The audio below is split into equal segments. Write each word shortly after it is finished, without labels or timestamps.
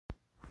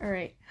All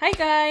right. Hi,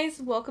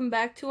 guys. Welcome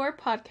back to our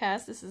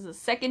podcast. This is the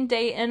second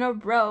day in a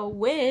row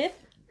with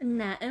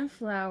Nat and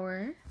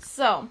Flower.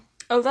 So,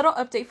 a little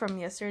update from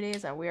yesterday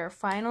is that we are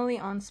finally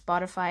on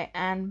Spotify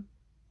and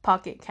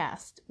Pocket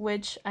Cast,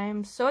 which I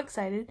am so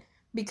excited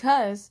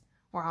because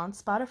we're on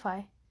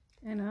Spotify.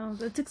 I know,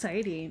 that's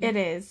exciting. It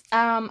is.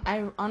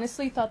 I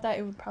honestly thought that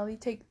it would probably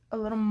take a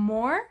little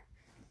more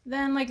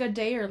than like a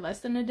day or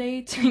less than a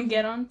day to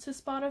get onto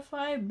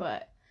Spotify,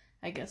 but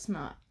I guess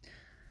not.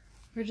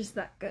 We're just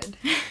that good.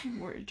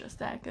 We're just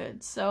that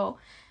good. So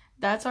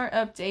that's our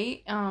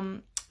update.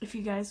 If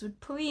you guys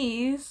would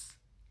please,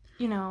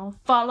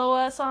 follow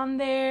us on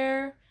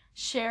there,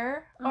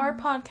 share our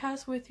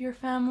podcast with your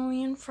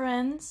family and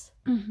friends.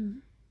 Mm-hmm.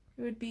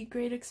 It would be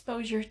great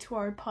exposure to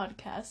our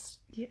podcast.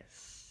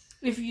 Yes.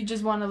 If you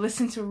just want to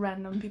listen to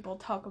random people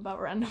talk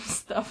about random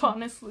stuff,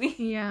 honestly.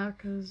 Yeah,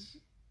 because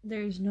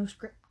there's no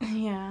script.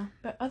 Yeah,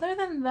 but other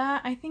than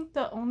that, I think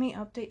the only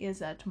update is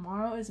that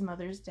tomorrow is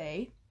Mother's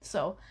Day.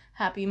 So,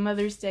 happy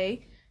Mother's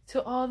Day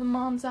to all the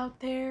moms out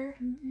there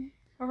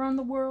around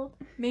the world.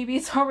 Maybe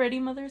it's already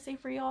Mother's Day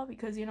for y'all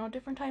because,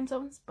 different time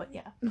zones. But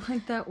yeah.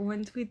 Like that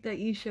one tweet that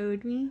you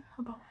showed me.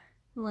 About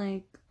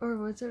or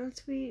was it a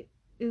tweet?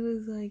 It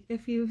was like,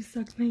 if you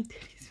sucked my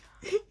titties.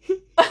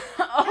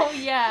 Oh,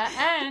 yeah.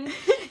 And,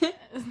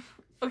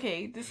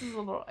 okay, this is a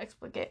little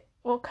explicit.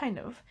 Well, kind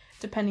of.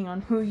 Depending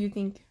on who you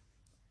think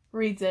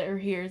reads it or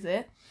hears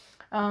it.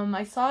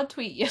 I saw a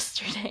tweet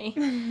yesterday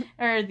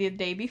or the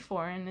day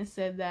before, and it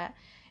said that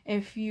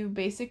if you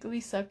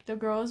basically sucked a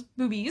girl's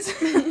boobies,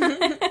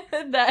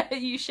 that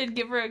you should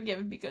give her a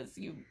gift because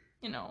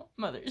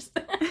mothers.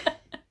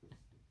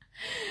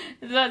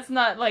 That's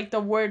not like the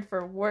word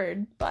for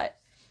word, but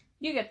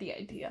you get the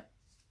idea.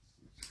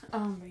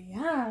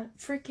 Yeah,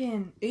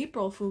 freaking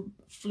April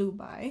flew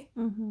by.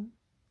 Mm-hmm.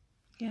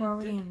 Yeah, we're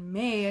already in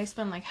May. I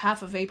spent like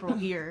half of April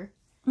here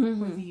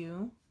with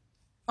you.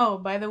 Oh,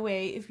 by the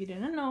way, if you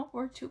didn't know,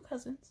 we're two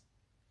cousins.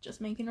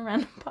 Just making a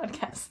random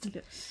podcast.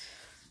 Yes.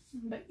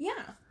 But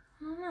yeah,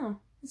 I don't know.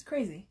 It's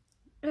crazy.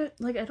 I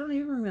don't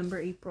even remember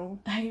April.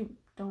 I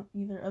don't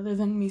either, other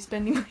than me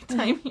spending my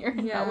time here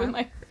and not with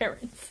my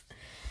parents.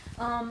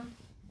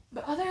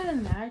 But other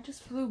than that, it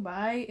just flew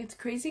by. It's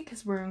crazy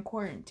because we're in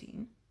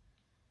quarantine.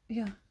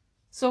 Yeah.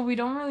 So we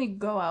don't really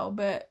go out,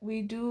 but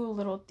we do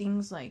little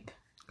things like...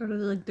 Go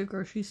to the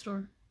grocery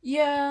store.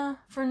 Yeah,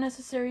 for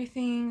necessary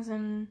things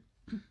and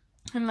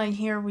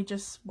here we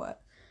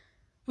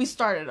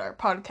started our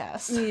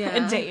podcast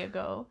a day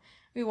ago.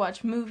 We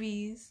watch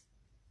movies.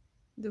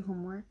 Do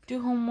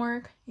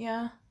homework,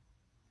 yeah.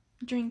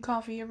 Drink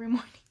coffee every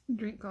morning.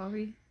 Drink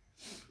coffee.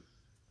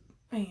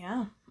 But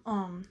yeah.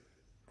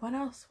 What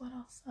else?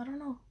 I don't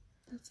know.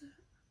 That's it.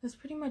 That's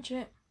pretty much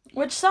it.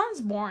 Which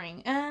sounds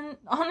boring. And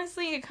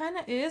honestly, it kind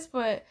of is,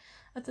 but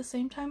at the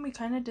same time, we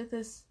kind of did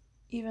this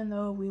even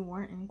though we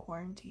weren't in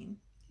quarantine.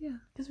 Yeah.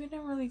 Because we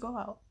didn't really go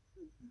out.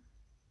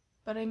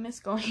 But I miss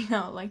going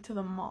out, to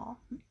the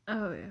mall.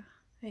 Oh, yeah.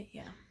 But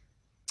yeah.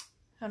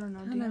 I don't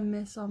know. I kind of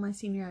miss all my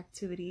senior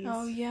activities.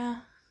 Oh,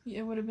 yeah.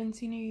 It would have been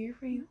senior year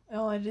for you.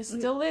 Oh, it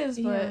still is,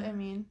 but, I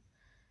mean,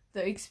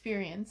 the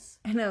experience.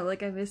 I know,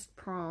 I missed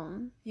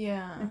prom.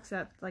 Yeah.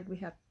 Except, we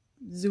had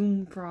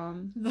Zoom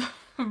prom. The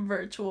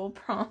virtual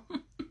prom.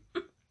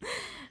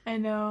 I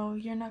know.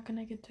 You're not going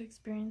to get to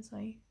experience,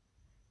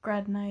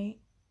 grad night.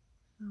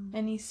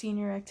 Any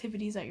senior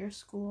activities at your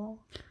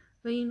school.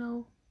 But,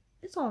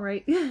 it's all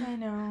right. I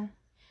know.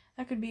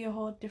 That could be a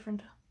whole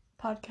different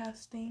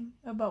podcast thing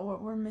about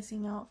what we're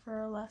missing out for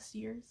our last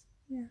years.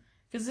 Yeah.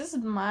 Because this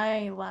is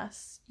my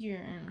last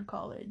year in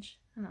college,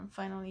 and I'm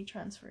finally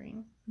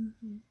transferring,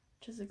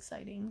 which is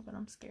exciting, but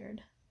I'm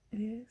scared. It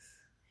is.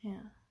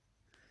 Yeah.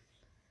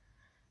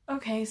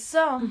 Okay,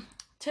 so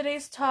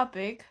today's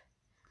topic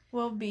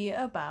will be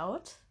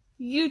about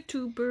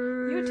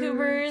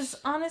YouTubers.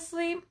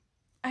 Honestly,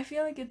 I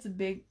feel like it's a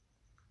big,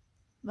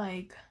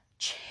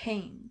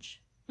 change.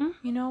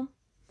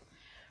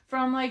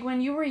 From,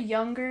 when you were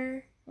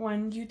younger,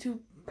 when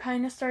YouTube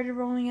kind of started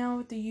rolling out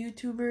with the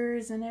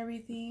YouTubers and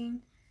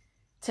everything,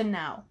 to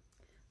now.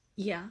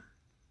 Yeah.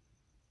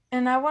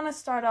 And I want to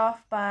start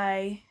off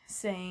by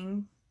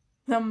saying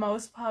the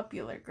most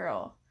popular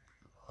girl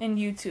in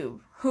YouTube,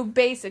 who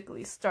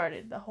basically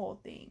started the whole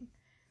thing,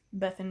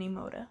 Bethany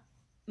Mota.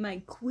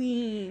 My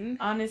queen.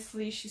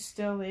 Honestly, she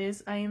still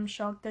is. I am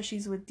shocked that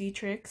she's with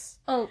Dietrich.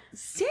 Oh,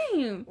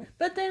 same.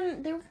 But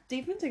then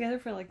they've been together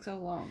for so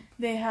long.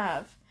 They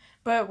have.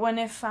 But when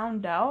it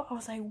found out, I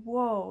was like,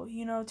 whoa,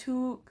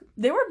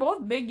 they were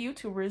both big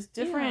YouTubers,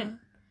 different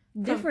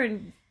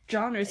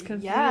genres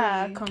completely.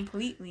 Yeah,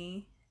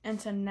 completely. And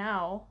to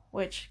now,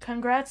 which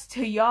congrats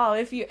to y'all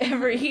if you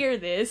ever hear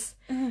this.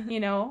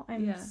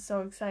 I'm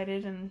so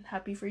excited and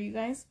happy for you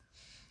guys.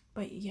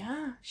 But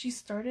yeah, she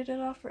started it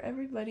off for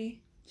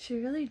everybody. She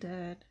really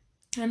did.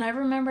 And I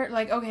remember,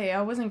 okay,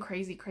 I wasn't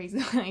crazy,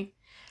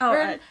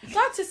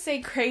 not to say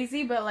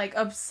crazy, but,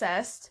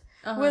 obsessed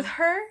with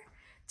her.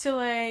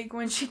 To,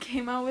 when she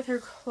came out with her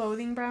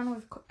clothing brand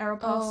with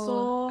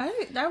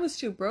Aeropostale. I was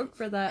too broke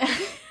for that. I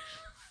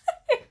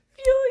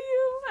feel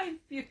you.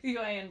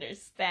 I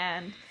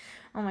understand.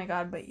 Oh my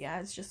god, but yeah,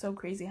 it's just so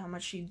crazy how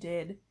much she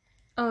did.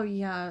 Oh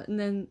yeah, and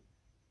then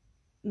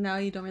now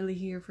you don't really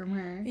hear from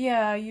her.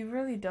 Yeah, you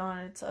really don't.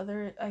 It's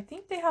other. I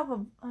think they have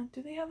a.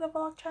 Do they have the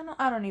vlog channel?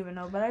 I don't even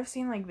know, but I've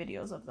seen like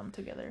videos of them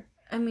together.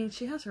 I mean,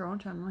 she has her own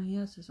channel. He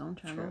has his own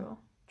channel.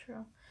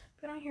 True.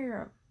 But I don't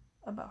hear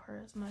about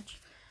her as much.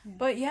 Yeah.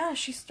 But yeah,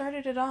 she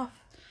started it off.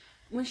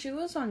 When she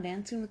was on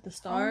Dancing with the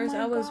Stars,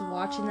 I was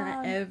watching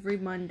that every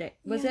Monday.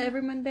 Was it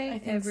every Monday? I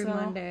think every so.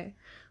 Monday.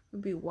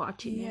 We'd be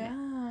watching it.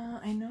 Yeah,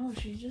 I know.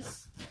 She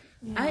just.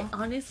 I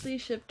honestly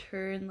shipped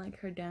her and like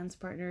her dance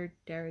partner,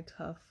 Derek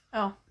Huff.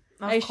 Oh,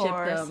 I shipped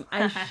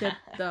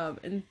them.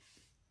 And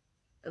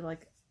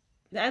like,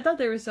 I thought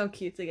they were so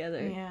cute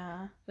together.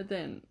 Yeah. But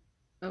then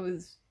I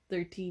was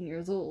 13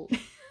 years old.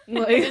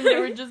 Like, they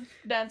were just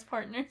dance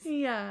partners.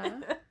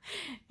 Yeah.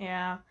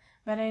 Yeah.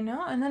 But I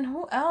know. And then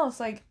who else?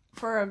 Like,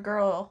 for a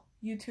girl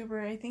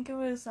YouTuber, I think it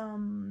was,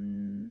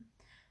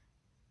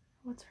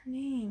 what's her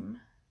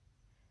name?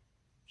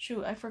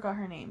 Shoot, I forgot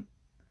her name.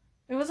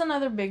 It was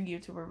another big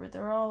YouTuber, but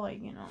they're all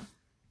like, you know,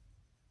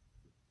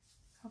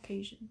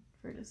 Caucasian,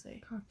 for to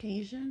say.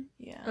 Caucasian?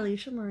 Yeah.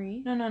 Alicia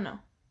Marie? No.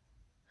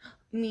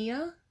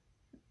 Mia,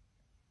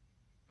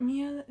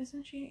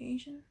 isn't she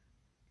Asian?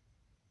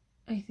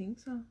 I think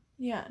so.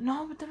 Yeah.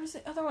 No, but there was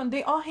the other one.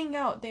 They all hang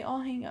out.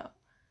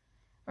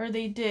 Or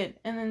they did.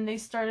 And then they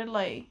started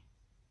like...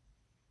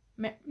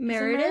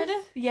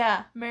 Meredith?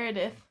 Yeah,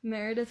 Meredith.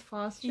 Meredith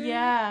Foster?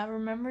 Yeah,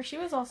 remember? She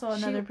was also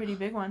another pretty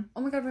big one.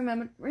 Oh my god,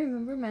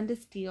 remember Amanda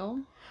Steele?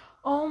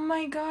 Oh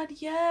my god,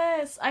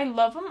 yes. I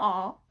love them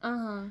all.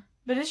 Uh-huh.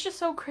 But it's just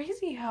so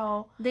crazy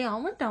how... They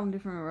all went down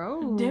different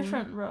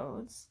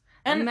roads.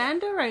 And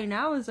Amanda right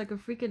now is like a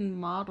freaking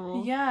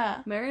model.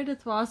 Yeah.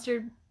 Meredith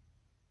Foster...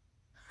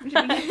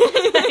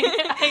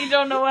 I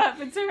don't know what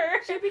happened to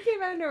her. She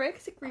became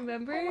anorexic,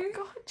 remember? Oh my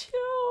god, chill.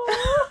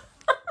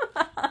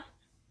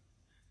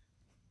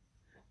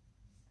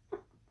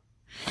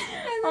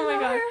 Oh my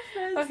god.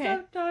 Okay.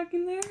 Stop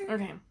talking there.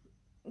 Okay.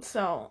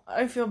 So,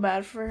 I feel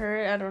bad for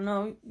her. I don't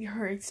know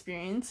her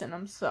experience, and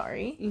I'm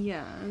sorry.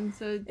 Yeah, and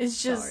so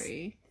it's just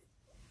sorry.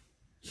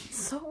 It's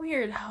so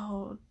weird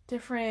how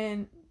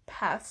different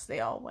paths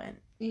they all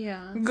went.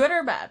 Yeah. Good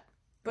or bad.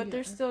 But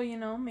they're still, you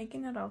know,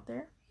 making it out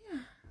there. Yeah.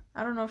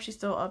 I don't know if she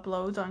still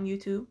uploads on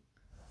YouTube.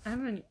 I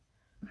haven't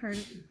heard.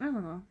 I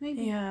don't know.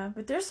 Maybe. Yeah,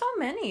 but there's so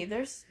many.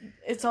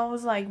 It's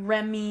always like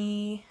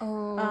Remy.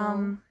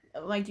 Oh.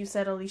 Like you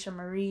said, Alicia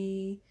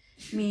Marie,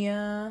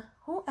 Mia.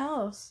 Who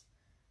else?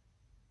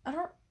 I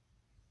don't.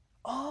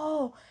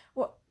 Oh,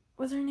 what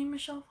was her name?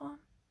 Michelle Phan.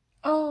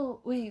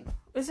 Oh wait,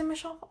 is it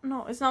Michelle Phan?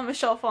 No, it's not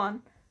Michelle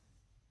Phan.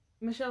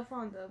 Michelle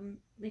Phan, the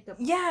makeup.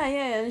 Yeah,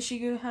 and she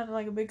had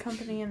like a big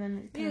company, and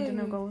then it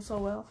didn't go so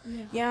well.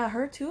 Yeah,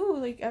 her too.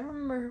 Like I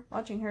remember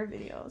watching her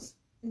videos.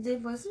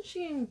 Wasn't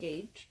she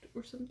engaged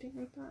or something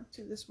like that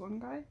to this one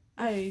guy?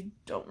 I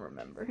don't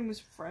remember. He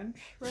was French,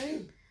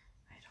 right?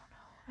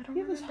 I don't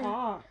he remember. was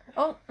hot.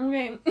 Oh,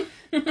 okay.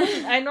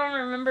 I don't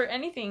remember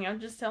anything.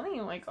 I'm just telling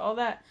you, like, all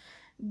that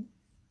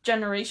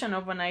generation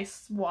of when I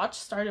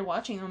started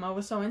watching them, I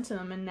was so into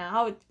them, and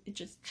now it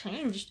just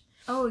changed.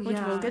 Oh, yeah.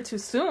 Which we'll get to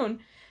soon.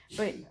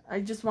 But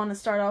I just want to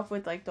start off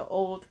with, like, the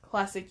old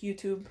classic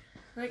YouTube.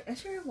 Like, I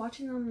started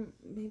watching them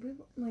maybe,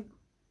 like,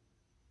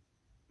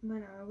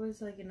 when I was,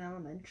 like, in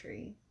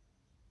elementary.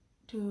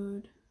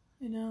 Dude,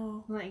 I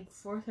know. Like,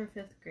 4th or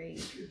 5th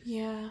grade.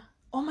 Yeah.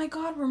 Oh my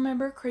god,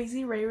 remember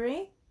Crazy Ray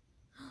Ray?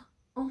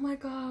 Oh my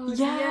god.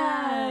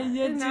 Yeah,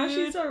 and now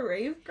she's a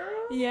rave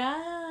girl?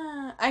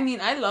 Yeah. I mean,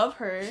 I love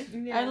her.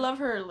 Yeah. I love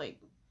her, like,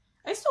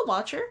 I still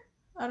watch her.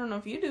 I don't know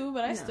if you do,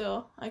 but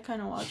I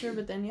kind of watch her.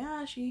 But then,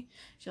 yeah, she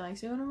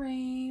likes to go to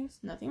raves.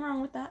 Nothing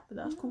wrong with that, but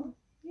that's cool.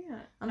 Yeah.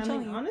 I'm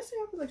telling you. Honestly,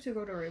 I would like to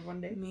go to a rave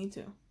one day. Me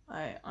too.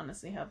 I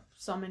honestly have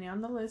so many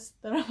on the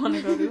list that I want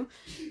to go to,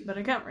 but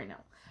I can't right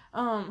now.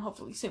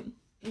 Hopefully soon.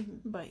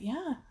 Mm-hmm. But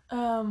yeah.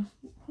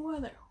 Who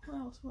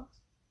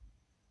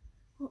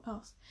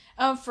else?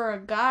 For a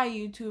guy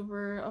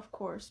YouTuber, of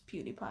course,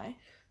 PewDiePie.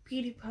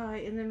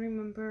 And then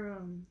remember,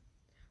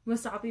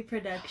 Wasabi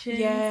Productions.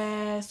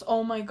 Yes.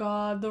 Oh my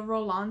god, the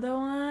Rolanda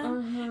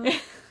one.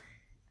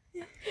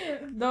 Uh-huh.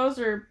 Those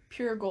are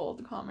pure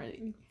gold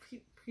comedy.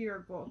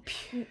 Pure gold.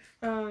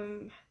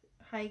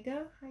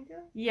 Hyga?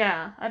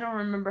 Yeah, I don't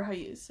remember how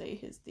you say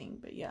his thing,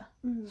 but yeah.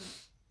 Mm-hmm.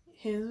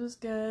 His was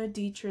good.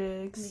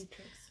 Dietrich.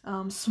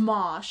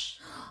 Smosh.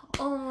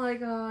 Oh my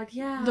god,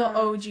 yeah. The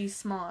OG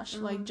Smosh.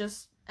 Like,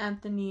 just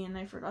Anthony, and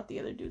I forgot the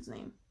other dude's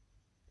name.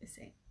 The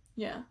same.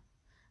 Yeah.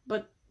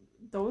 But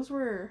those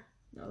were...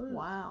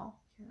 Wow.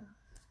 Yeah.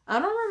 I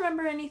don't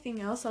remember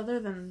anything else other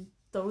than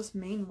those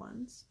main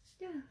ones.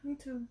 Yeah, me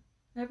too.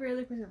 Every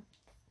other person.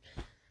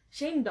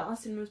 Shane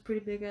Dawson was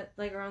pretty big at,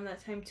 like, around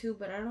that time too,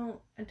 but I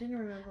didn't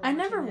remember. I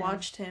never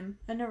watched him.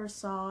 I never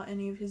saw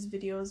any of his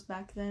videos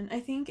back then. I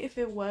think if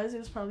it was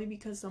probably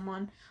because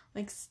someone,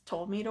 like,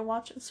 told me to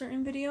watch a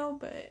certain video,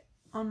 but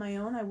on my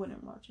own, I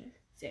wouldn't watch it.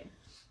 Same.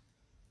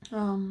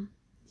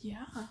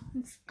 Yeah,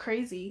 it's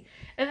crazy.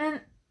 And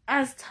then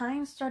as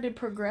time started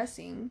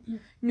progressing,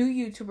 new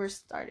YouTubers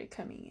started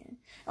coming in.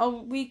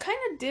 Oh, we kind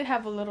of did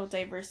have a little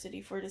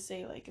diversity to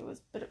say, like,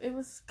 but it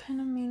was kind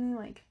of mainly,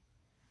 like,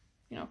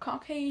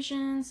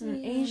 Caucasians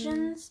and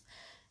Asians.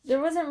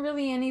 There wasn't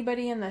really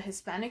anybody in the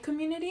Hispanic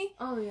community.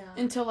 Oh, yeah.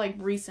 Until, like,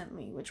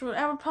 recently,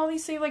 I would probably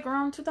say, like,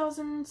 around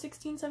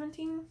 2016,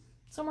 17,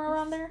 somewhere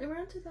around there.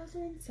 Around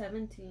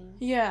 2017.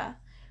 Yeah.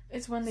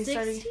 It's when they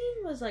started. 16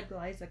 was, like,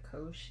 Liza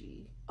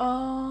Koshy.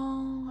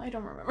 Oh, I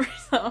don't remember,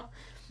 so.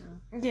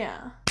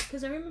 Yeah.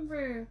 Because I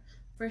remember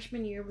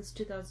freshman year was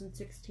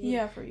 2016.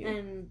 Yeah, for you.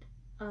 And,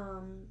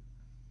 a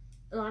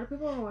lot of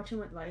people were watching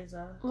with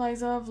Liza.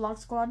 Liza, Vlog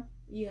Squad.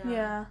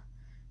 Yeah.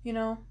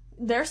 Yeah.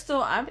 They're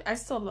still, I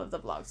still love the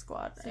Vlog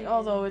Squad. Same.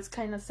 Although it's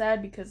kind of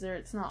sad because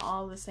it's not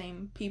all the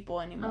same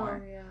people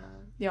anymore. Oh, yeah.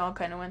 They all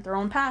kind of went their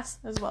own paths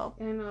as well.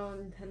 I know,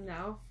 and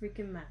now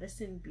freaking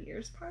Madison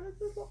Beer's part of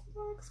the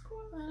Vlog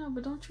Squad. I know,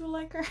 but don't you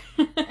like her?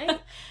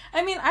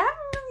 I mean, I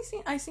haven't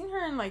really I've seen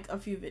her in, like, a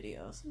few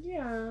videos.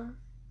 Yeah.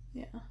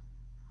 Yeah. I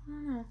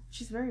don't know.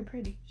 She's very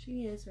pretty.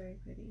 She is very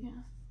pretty.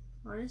 Yeah.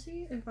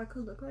 Honestly, if I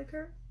could look like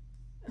her.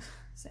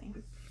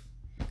 Same.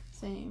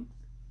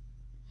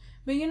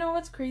 But you know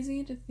what's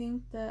crazy to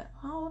think that,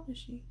 how old is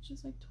she?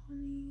 She's like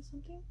 20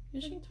 something?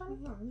 Is she 20?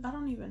 I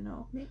don't even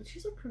know. Maybe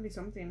she's like pretty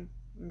something,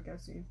 I'm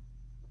guessing.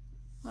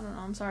 I don't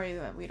know. I'm sorry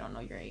that we don't know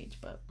your age,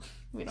 but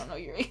we don't know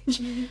your age.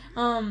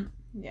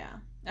 Yeah.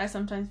 I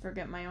sometimes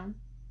forget my own.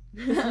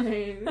 But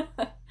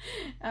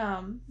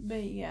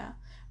yeah.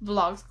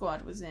 Vlog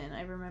Squad was in.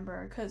 I remember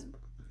our cousin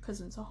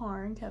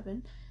Sahar and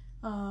Kevin.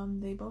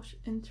 They both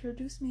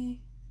introduced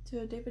me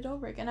to David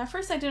Dobrik, and at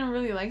first I didn't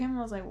really like him.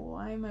 I was like,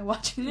 why am I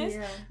watching this?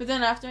 Yeah. But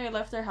then after I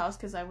left their house,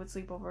 because I would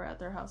sleep over at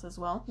their house as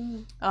well,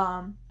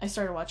 I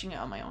started watching it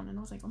on my own, and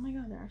I was like, oh my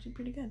god, they're actually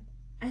pretty good.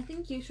 I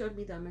think you showed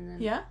me them, and then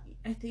yeah,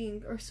 I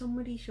think, or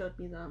somebody showed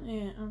me them.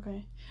 Yeah,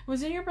 okay.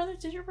 Was it your brother?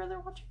 Did your brother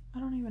watch it? I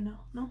don't even know.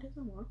 No, He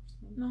doesn't watch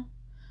them. No.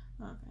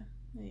 Okay.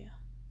 Yeah.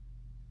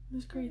 It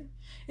was crazy.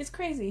 It's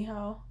crazy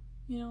how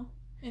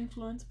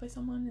influenced by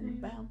someone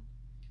and bam.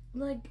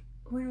 Like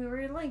when we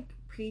were like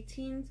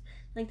preteens,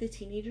 like the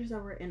teenagers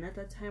that were in at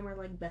that time were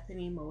like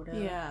Bethany Moda.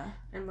 Yeah.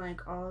 And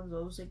like all of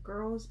those like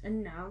girls,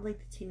 and now like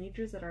the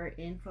teenagers that are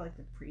in for like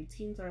the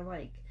preteens are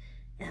like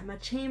Emma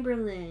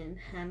Chamberlain,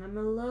 Hannah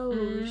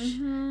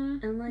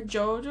Meloche, and like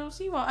JoJo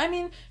Siwa. I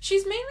mean,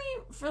 she's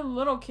mainly for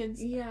little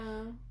kids.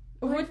 Yeah.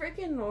 Like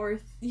freaking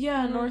North.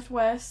 Yeah,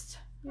 Northwest.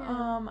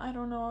 Yeah. I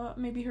don't know,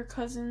 maybe her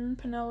cousin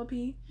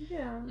Penelope.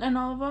 Yeah. And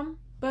all of them.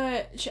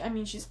 But,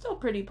 she's still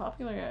pretty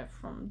popular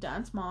from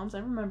Dance Moms. I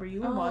remember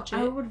you would watch it.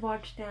 I would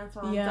watch Dance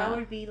Moms. Yeah. That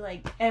would be,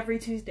 like, every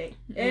Tuesday.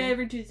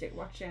 Every Tuesday,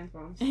 watch Dance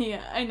Moms.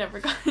 Yeah, I never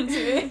got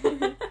into it.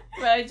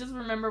 But I just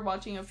remember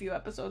watching a few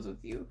episodes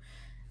with you.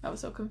 I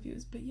was so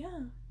confused. But,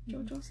 yeah,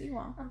 JoJo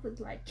Siwa. I would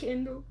like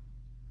Kendall.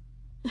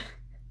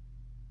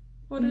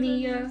 What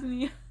Nia.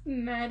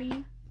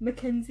 Maddie.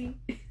 Mackenzie.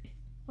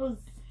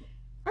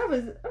 I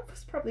was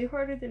probably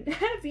harder than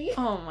Abby.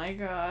 Oh, my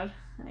God.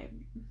 I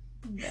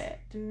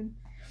bet, dude.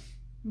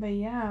 But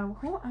yeah,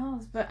 who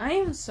else? But I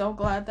am so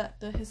glad that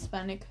the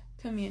Hispanic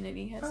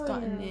community has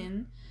gotten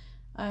in.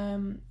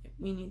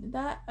 We needed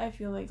that. I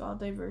feel like all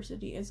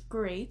diversity is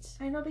great.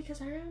 I know,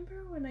 because I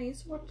remember when I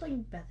used to watch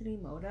like Bethany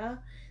Moda,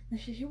 like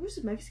she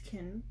was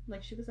Mexican,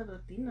 like she was a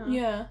Latina.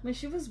 Yeah. Like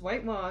she was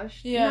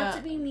whitewashed. Yeah. Not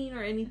to be mean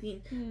or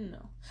anything.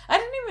 No. I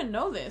didn't even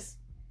know this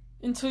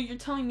until you're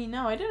telling me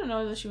now. I didn't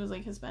know that she was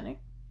like Hispanic.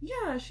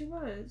 Yeah, she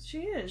was.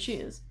 She is. She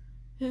is.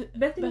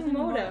 Bethany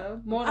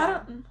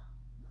Moda.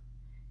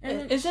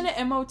 Isn't it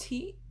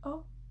M-O-T?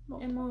 Oh,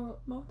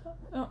 Mota?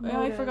 Oh, yeah,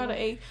 I forgot an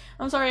A.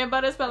 I'm sorry, I'm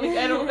bad at spelling.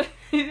 I don't.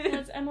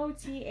 That's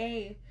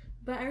M-O-T-A.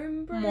 But I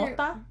remember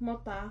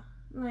Mota.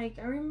 Like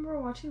I remember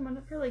watching one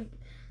of her like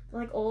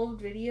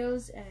old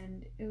videos,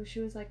 and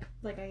she was like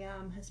I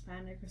am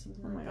Hispanic or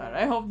something. Oh my god!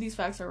 I hope these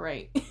facts are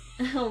right.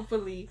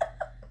 Hopefully.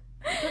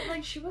 But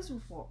like she was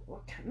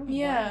what kind of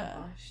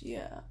whitewashed?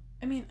 Yeah.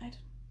 I mean, I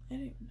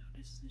didn't even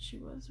notice that she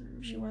was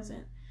or she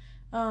wasn't.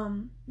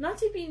 Not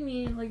to be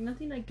mean, like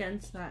nothing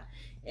against that.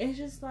 It's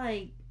just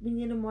like we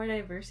need more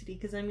diversity,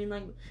 because I mean,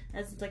 like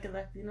as like a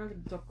Latina,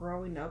 like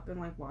growing up and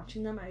like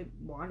watching them, I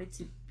wanted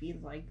to be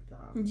like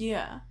them.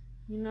 Yeah.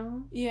 You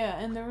know? Yeah,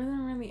 and there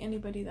wasn't really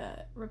anybody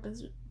that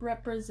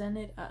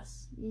represented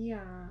us.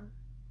 Yeah.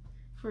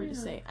 To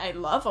say, I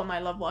love them. I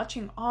love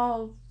watching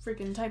all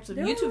freaking types of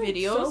YouTube like,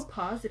 videos. So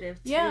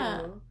positive too.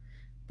 Yeah.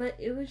 But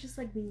it was just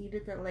like we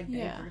needed that like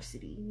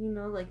diversity, you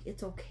know, like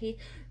it's okay,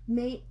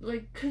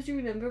 like because you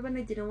remember when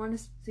I didn't want to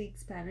speak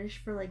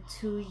Spanish for like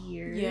 2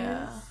 years.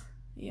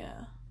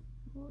 Yeah,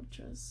 which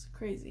was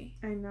crazy.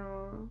 I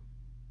know.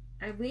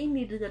 I really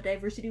needed that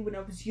diversity when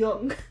I was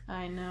young.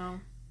 I know.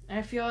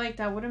 I feel like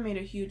that would have made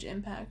a huge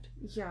impact.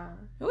 Yeah.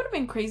 It would have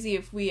been crazy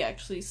if we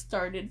actually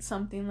started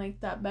something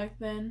like that back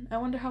then. I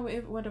wonder how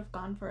it would have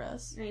gone for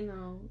us. I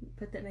know,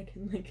 but then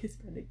again, like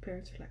Hispanic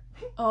parents are like,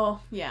 oh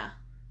yeah.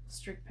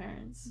 Strict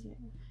parents. Yeah.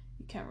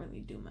 You can't really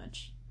do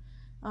much.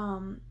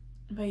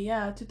 But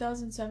yeah,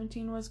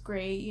 2017 was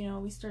great. You know,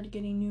 we started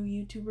getting new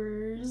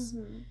YouTubers.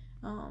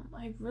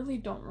 I really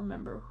don't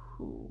remember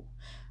who.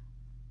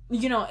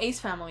 You know, Ace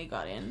Family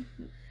got in.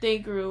 They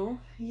grew.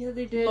 Yeah,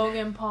 they did.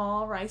 Logan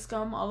Paul, Rice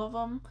Gum, all of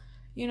them.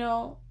 You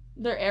know,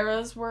 their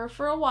eras were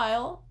for a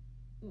while.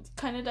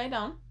 Kind of died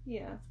down.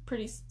 Yeah.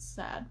 Pretty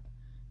sad.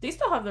 They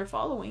still have their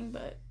following,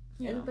 but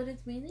you know. But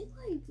it's mainly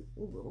like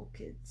little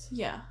kids.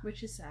 Yeah.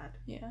 Which is sad.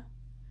 Yeah.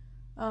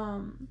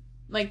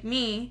 Like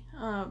me,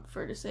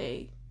 for to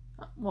say,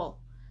 well,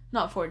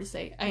 not for to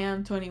say, I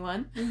am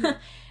 21, Mhm.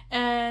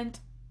 and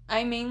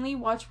I mainly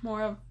watch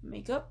more of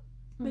makeup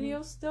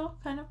videos still,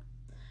 kind of.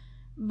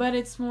 But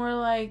it's more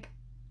like,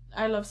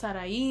 I love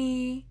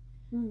Sarai,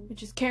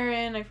 which is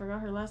Karen. I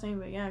forgot her last name,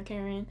 but yeah,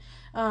 Karen.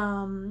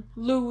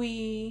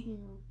 Louie.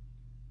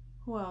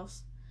 Who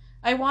else?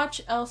 I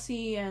watch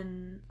Elsie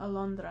and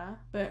Alondra,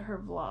 but her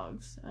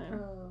vlogs.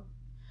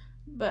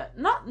 But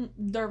not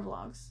their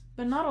vlogs,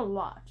 but not a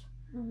lot.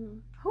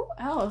 Who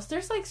else?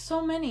 There's like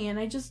so many, and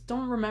I just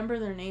don't remember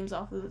their names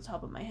off of the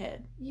top of my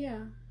head.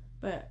 Yeah.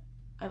 But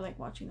I like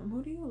watching them.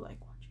 Who do you like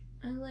watching?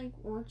 I like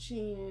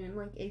watching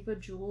like Ava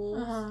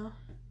Jules.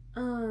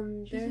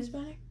 She's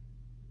Hispanic?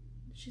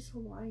 She's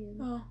Hawaiian.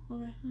 Oh,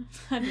 okay.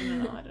 I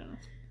don't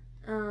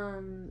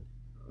know.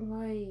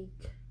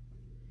 Like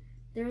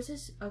there's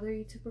this other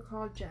YouTuber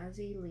called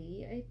Jazzy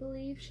Lee, I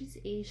believe. She's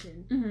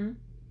Asian. Mm-hmm.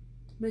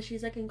 But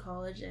she's like in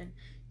college and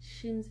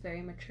she seems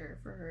very mature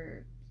for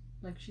her.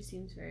 Like she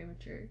seems very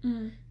mature.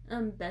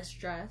 Mm-hmm. Best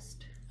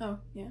Dressed. Oh,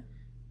 yeah.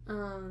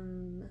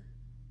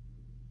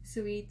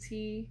 Sweet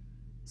Tea.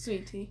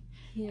 Sweet Tea.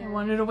 Yeah. I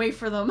wanted to wait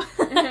for them.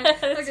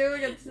 Okay, we'll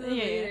get to them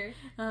later.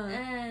 Yeah.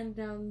 And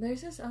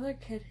there's this other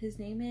kid. His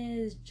name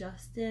is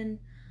Justin.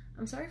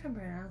 I'm sorry if I'm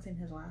pronouncing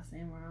his last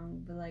name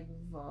wrong, but like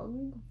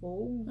Vong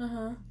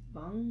or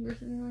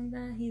something like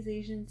that. He's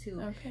Asian too.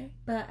 Okay.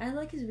 But I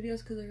like his videos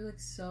because they're like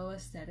so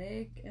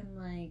aesthetic and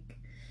like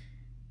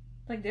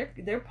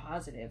they're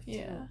positive too.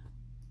 Yeah.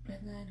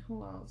 And then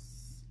who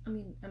else? I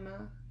mean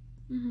Emma.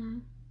 Mm-hmm.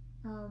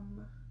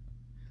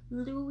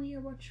 Louie. I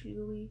watch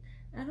Louie.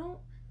 I don't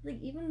like,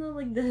 even though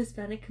like the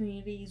Hispanic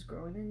community is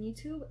growing on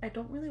YouTube, I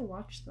don't really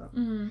watch them.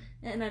 Mm-hmm.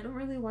 And I don't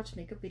really watch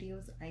makeup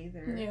videos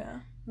either. Yeah.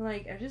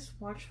 Like I just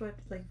watch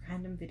like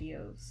random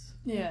videos.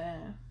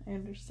 Yeah, I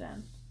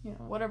understand. You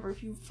know, whatever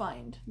you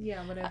find.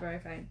 Yeah, whatever I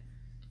find.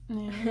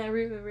 Yeah. I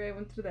remember I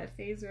went through that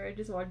phase where I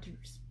just watched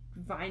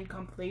Vine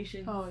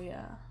compilations. Oh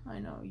yeah, I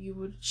know. You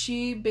would.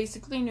 She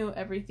basically knew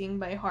everything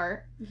by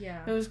heart.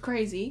 Yeah. It was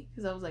crazy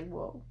because I was like,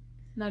 whoa,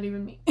 not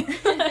even me.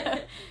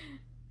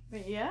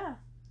 But yeah,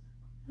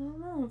 I don't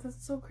know.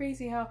 That's so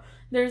crazy how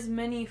there's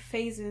many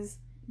phases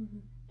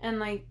and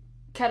like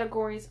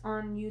categories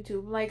on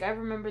YouTube. Like I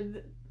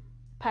remember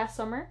past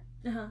summer,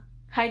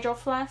 Hydro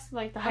Flask,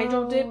 like the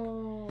Hydro Dip,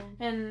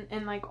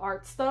 and like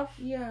art stuff.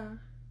 Yeah.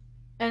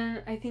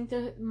 And I think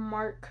the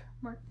Mark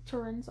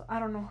Torrens. I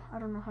don't know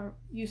how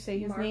you say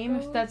his Marco? name.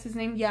 If that's his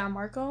name, yeah,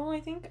 Marco. I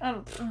think I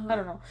don't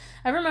know.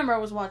 I remember I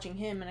was watching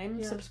him, and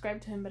I'm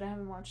subscribed to him, but I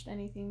haven't watched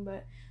anything.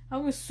 But I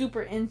was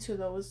super into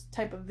those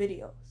type of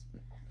videos.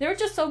 They were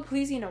just so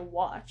pleasing to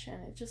watch,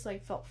 and it just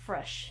like felt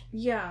fresh.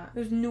 Yeah.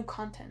 There's new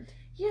content.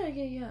 Yeah.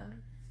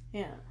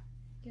 Yeah.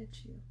 Get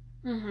you.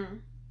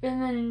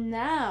 And then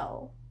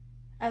now,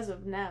 as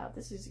of now,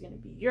 this is gonna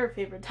be your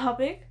favorite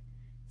topic,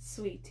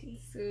 Sweet Tea.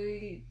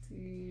 Sweet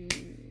Tea.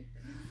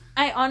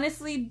 I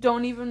honestly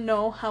don't even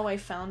know how I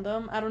found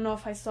them. I don't know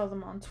if I saw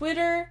them on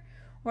Twitter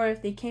or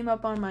if they came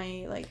up on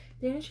my like.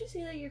 Didn't you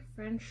say that your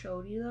friend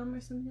showed you them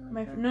or something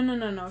like that?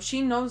 No.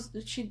 She knows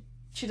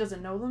she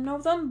doesn't know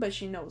them, but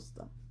she knows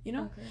them. You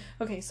know?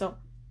 Okay. So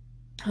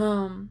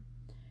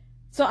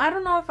I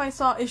don't know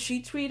if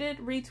she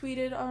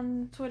retweeted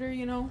on Twitter,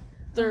 you know,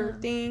 their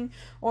thing,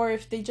 or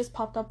if they just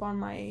popped up on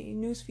my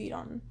newsfeed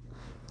on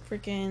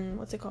freaking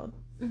what's it called?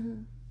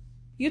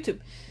 YouTube.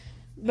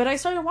 But I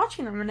started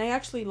watching them and I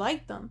actually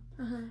liked them.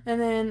 And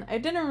then I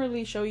didn't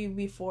really show you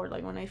before,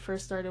 like when I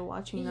first started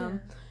watching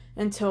them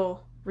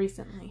until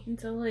recently.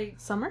 Until like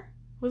summer?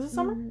 Was it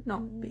summer?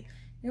 No.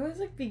 It was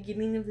like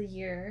beginning of the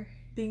year.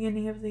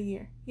 Beginning of the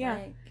year. Yeah.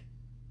 Like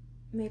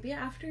maybe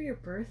after your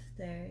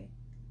birthday.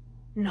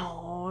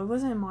 No, it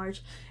wasn't in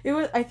March.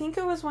 I think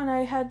it was when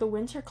I had the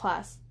winter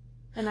class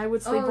and I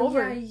would sleep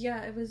over.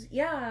 Yeah, it was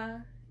yeah.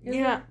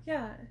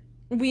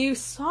 We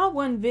saw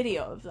one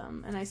video of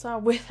them and I saw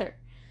it with her.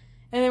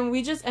 And then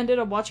we just ended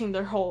up watching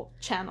their whole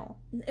channel.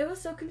 It was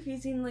so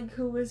confusing, like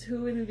who was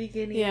who in the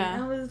beginning.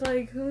 Yeah. I was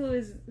like, who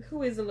is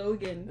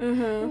Logan?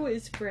 Who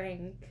is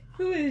Frank?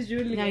 Who is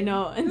Julian? I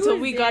know, until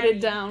we got it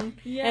down.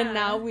 Yeah. And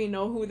now we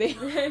know who they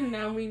are. And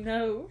now we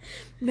know.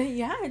 But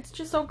yeah, it's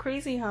just so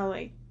crazy how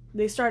like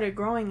they started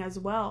growing as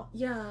well.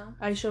 Yeah.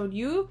 I showed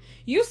you.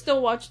 You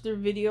still watch their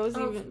videos,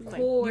 of even course.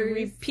 like you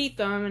repeat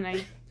them, and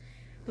I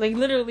like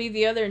literally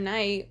the other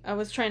night I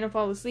was trying to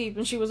fall asleep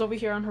and she was over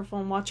here on her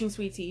phone watching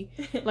Sweet Tea,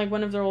 like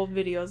one of their old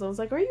videos. I was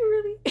like, "Are you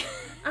really?"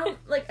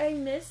 I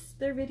miss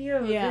their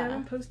videos. Yeah. They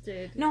haven't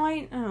posted.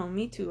 No,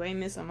 me too. I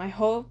miss them. I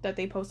hope that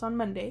they post on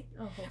Monday.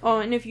 Oh,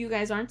 and if you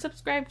guys aren't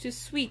subscribed to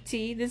Sweet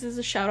Tea, this is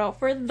a shout out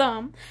for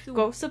them.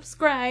 Go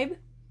subscribe.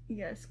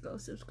 Yes, go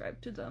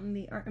subscribe to them.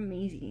 They are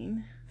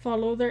amazing.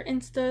 Follow their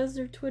Instas,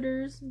 their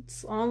Twitters.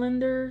 It's all in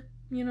their,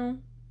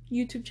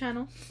 YouTube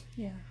channel.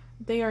 Yeah.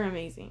 They are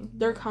amazing.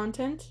 Their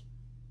content,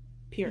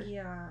 pure.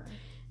 Yeah.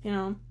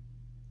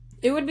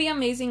 It would be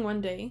amazing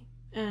one day,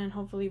 and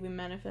hopefully we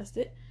manifest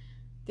it.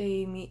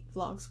 They meet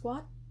Vlog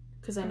Squad,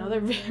 because I know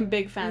they're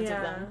big fans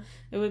of them.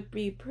 It would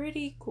be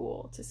pretty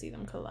cool to see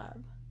them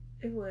collab.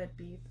 It would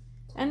be.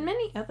 And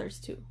many others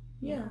too.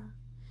 Yeah.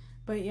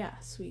 But yeah,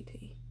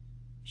 Sweetie.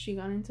 She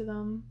got into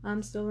them.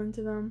 I'm still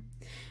into them.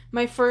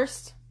 My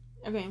first,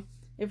 okay,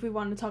 if we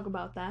want to talk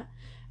about that,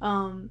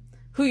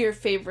 who your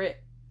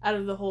favorite out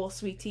of the whole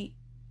Sweet Tea,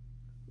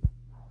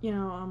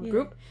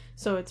 group?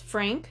 So it's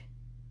Frank,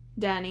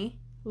 Danny,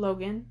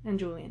 Logan, and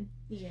Julian.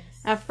 Yes.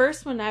 At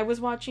first, when I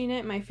was watching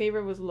it, my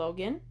favorite was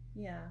Logan.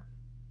 Yeah.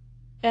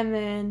 And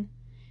then,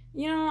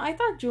 I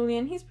thought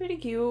Julian, he's pretty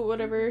cute,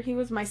 whatever. He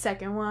was my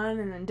second one,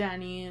 and then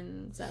Danny,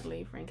 and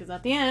sadly, Frank is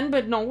at the end,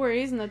 but no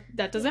worries, and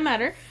that doesn't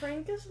matter.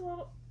 Frank is a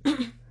little...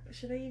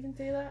 Should I even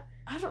say that?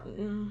 I don't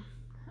know.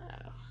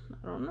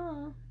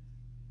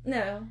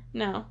 No.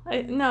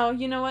 No,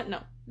 you know what?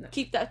 No.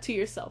 Keep that to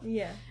yourself.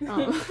 Yeah.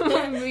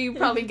 You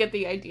probably get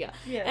the idea.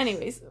 Yes.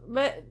 Anyways,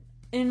 but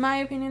in my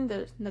opinion,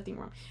 there's nothing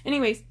wrong.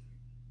 Anyways,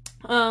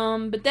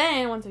 but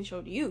then once I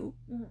showed you,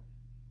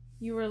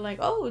 you were like,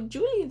 "Oh,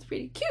 Julian's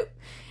pretty cute,"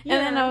 and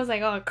then I was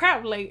like, "Oh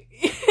crap!" Like,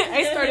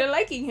 I started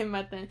liking him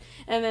at then,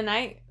 and then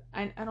I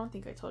don't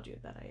think I told you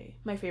that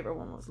my favorite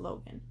one was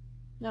Logan.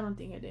 I don't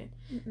think I did.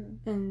 Mm-mm.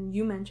 And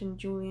you mentioned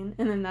Julian,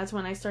 and then that's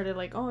when I started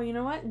like, "Oh, you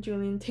know what?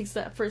 Julian takes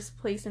that first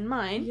place in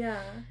mine."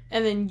 Yeah.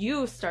 And then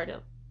you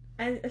started.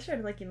 I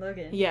started liking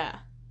Logan. Yeah.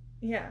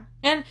 Yeah.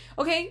 And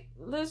okay,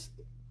 let's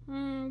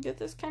get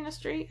this kind of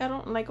straight. I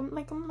don't like them.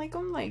 Like,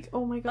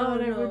 oh my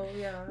god, I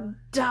would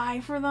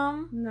die for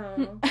them.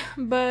 No.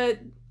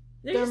 But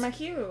they're just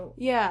cute.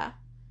 Yeah,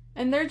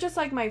 and they're just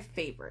like my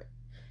favorite.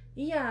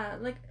 Yeah,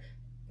 like,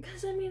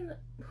 because I mean,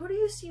 who do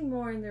you see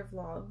more in their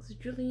vlogs?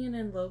 Julian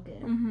and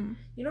Logan. Mm-hmm.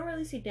 You don't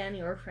really see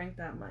Danny or Frank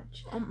that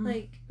much. Mm-mm.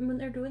 Like when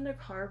they're doing their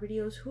car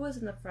videos, who is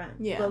in the front?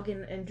 Yeah.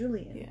 Logan and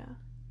Julian. Yeah.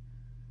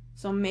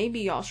 So maybe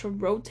y'all should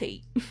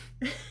rotate.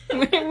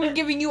 We're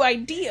giving you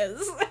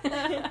ideas.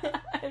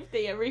 If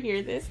they ever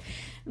hear this.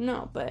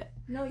 No, but...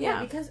 No,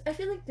 yeah, because I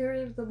feel like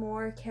they're the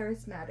more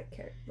charismatic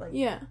character. Like,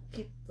 yeah.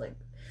 Like,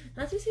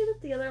 not to say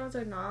that the other ones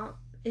are not.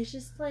 It's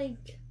just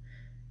like...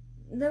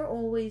 They're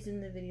always in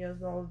the videos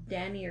while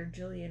Danny or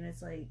Julian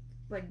is like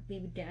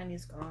maybe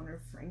Danny's gone or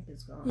Frank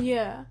is gone.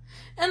 Yeah.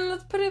 And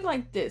let's put it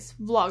like this.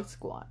 Vlog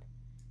Squad.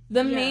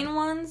 The main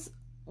ones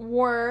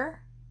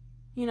were,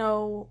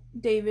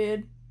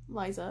 David...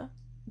 Liza,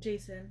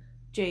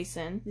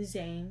 Jason,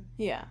 Zane.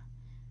 Yeah.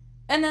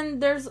 And then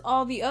there's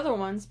all the other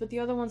ones, but the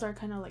other ones are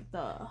kind of like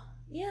the...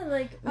 Yeah,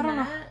 like I don't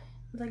know.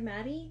 Like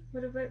Maddie,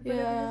 whatever his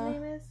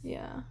name is.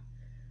 Yeah.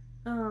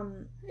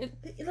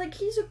 Like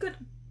he's a good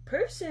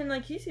person.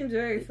 Like he seems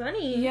very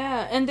funny.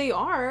 Yeah, and they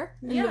are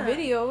in the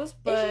videos,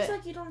 but it's just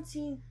like you don't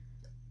see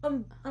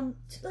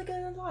like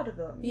a lot of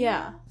them.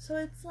 Yeah. Know? So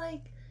it's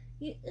like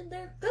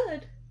they're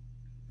good,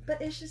 but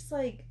it's just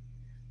like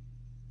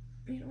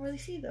you don't really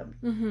see them.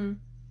 Mm-hmm.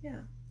 Yeah.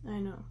 I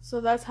know.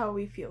 So that's how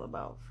we feel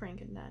about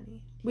Frank and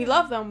Danny. We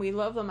love them. We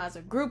love them as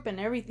a group and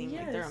everything.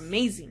 Yes. Like, they're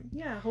amazing.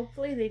 Yeah,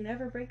 hopefully they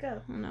never break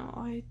up.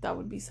 No, that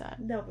would be sad.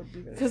 That would be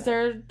really sad.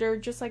 Because they're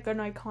just like an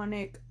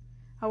iconic,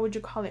 how would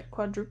you call it?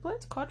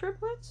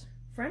 Quadruplets?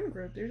 Friend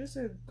group. They're just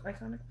an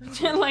iconic friend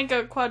group. Like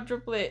a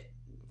quadruplet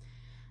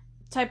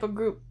type of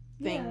group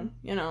thing,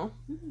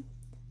 Mm-hmm.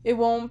 It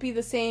won't be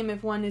the same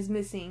if one is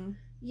missing.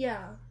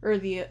 Yeah. Or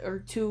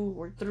two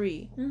or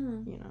three.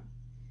 Mm-hmm.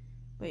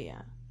 But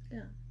yeah.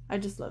 Yeah. I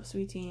just love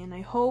Sweet Tea, and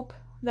I hope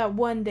that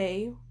one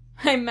day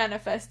I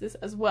manifest this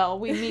as well.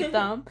 We meet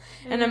them.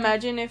 And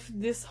imagine if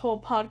this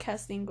whole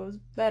podcast thing goes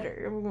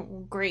better.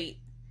 Great.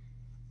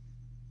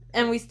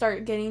 And we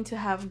start getting to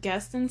have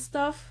guests and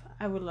stuff.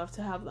 I would love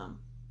to have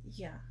them.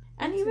 Yeah.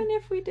 And even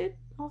if we did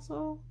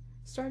also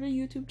start a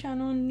YouTube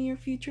channel in the near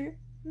future,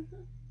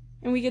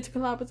 and we get to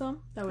collab with them,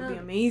 that would be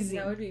amazing.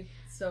 That would be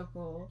so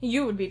cool.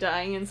 You would be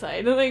dying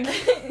inside. Like,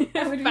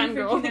 I would be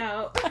freaking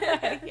out.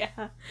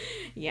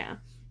 Yeah.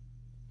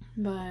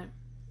 But,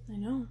 I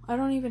know. I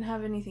don't even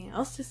have anything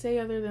else to say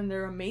other than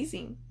they're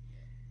amazing.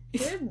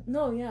 They're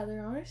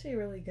honestly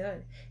really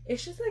good.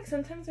 It's just like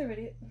sometimes their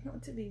video,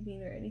 not to be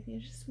mean or anything,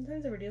 it's just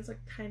sometimes their videos are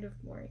kind of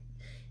boring.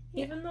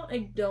 Yeah. Even though I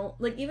don't,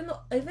 like, even though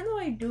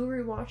I do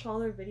rewatch all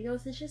their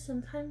videos, it's just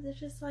sometimes it's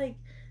just like,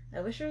 I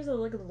wish there was a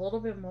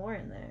little bit more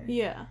in there.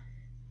 Yeah.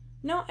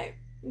 No,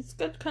 it's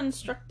good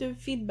constructive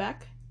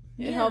feedback.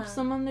 It helps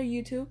them on their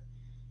YouTube.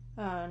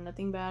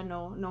 Nothing bad,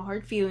 no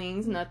hard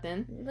feelings,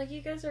 nothing. Like,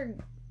 you guys are...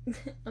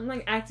 I'm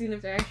like acting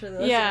if they're actually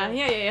listening.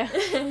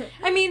 Yeah.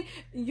 I mean,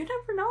 you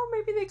never know.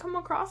 Maybe they come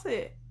across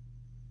it.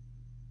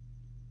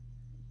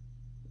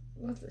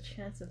 What's the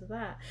chance of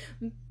that?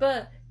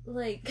 But,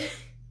 like...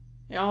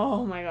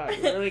 Oh my god,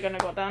 you're really gonna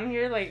go down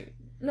here? Like...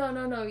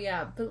 No,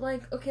 yeah. But,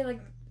 like, okay,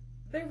 like,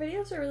 their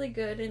videos are really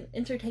good and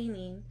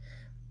entertaining.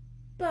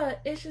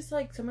 But it's just,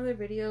 like, some of their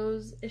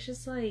videos, it's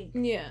just, like...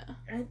 Yeah.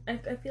 I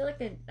feel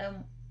like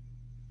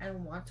I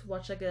want to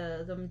watch like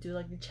them do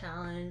like a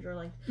challenge or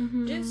like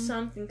Mm-hmm. do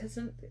something, because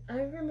I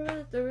remember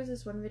that there was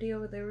this one video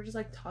where they were just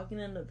like talking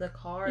in the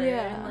car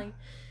and like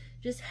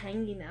just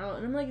hanging out,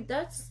 and I'm like,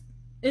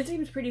 it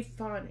seems pretty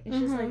fun. It's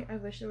just like I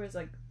wish there was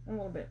like a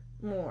little bit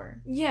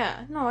more.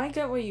 Yeah, no, I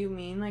get what you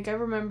mean. Like, I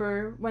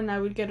remember when I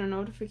would get a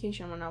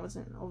notification when I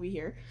wasn't over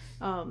here,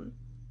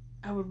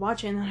 I would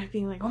watch it and then I'd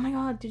be like, oh my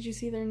god, did you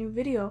see their new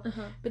video?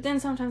 But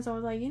then sometimes I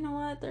was like, you know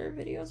what, their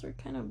videos are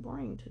kind of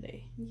boring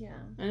today. Yeah.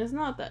 And it's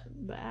not that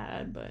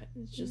bad, but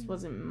it just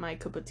wasn't my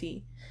cup of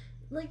tea.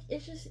 Like,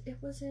 it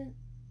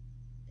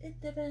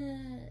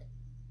didn't,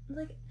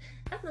 like,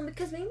 I don't know,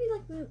 because maybe,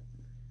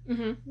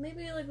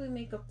 like, we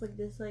make up, like,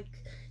 this,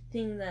 like,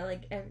 thing that,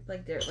 like,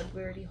 they're, like,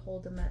 we already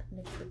hold them at an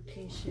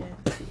expectation.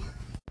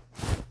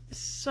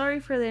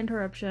 Sorry for the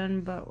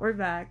interruption, but we're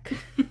back.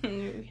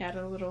 We had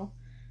a little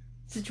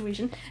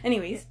situation.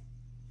 Anyways,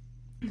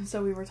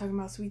 so we were talking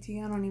about sweet tea.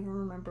 I don't even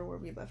remember where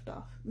we left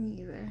off. Me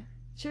either.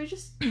 Should we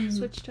just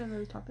switch to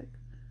another topic?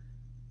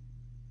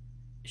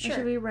 Sure. Or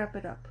should we wrap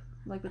it up,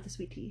 like, with the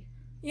sweet tea?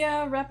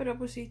 Yeah, wrap it up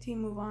with sweet tea,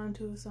 move on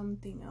to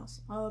something else.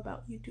 All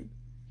about YouTube.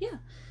 Yeah.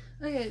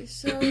 Okay,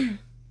 so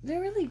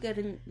they're really good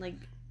and, like,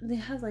 they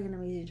have, like, an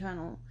amazing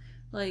channel.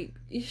 Like,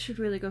 you should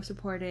really go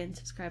support it and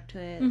subscribe to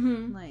it.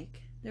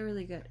 Like, they're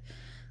really good.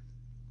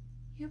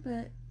 Yeah,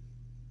 but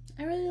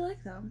I really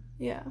like them.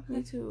 Yeah,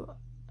 me too.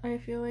 I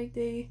feel like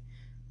they,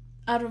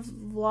 out of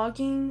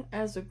vlogging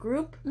as a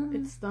group,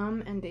 it's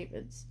them and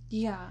David's.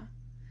 Yeah.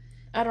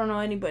 I don't know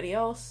anybody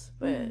else,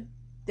 but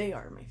they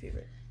are my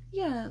favorite.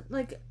 Yeah,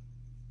 like,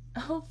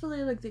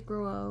 hopefully, like, they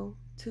grow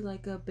to,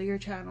 like, a bigger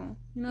channel,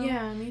 you know?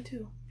 Yeah, me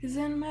too. Because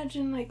then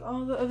imagine, like,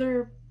 all the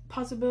other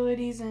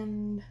possibilities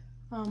and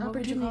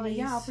opportunities.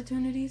 Yeah,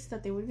 opportunities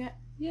that they would get.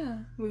 Yeah.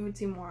 We would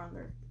see more on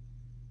their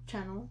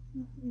channel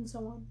and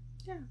so on.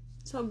 Yeah.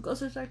 So go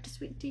subscribe to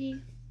Sweet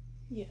Tea.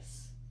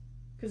 Yes.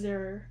 Because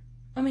they're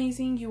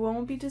amazing. You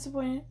won't be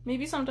disappointed.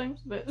 Maybe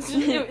sometimes, but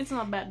it's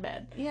not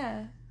bad.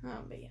 Yeah.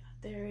 But yeah,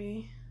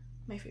 they're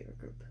my favorite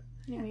group.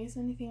 Anyways,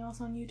 anything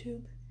else on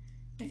YouTube?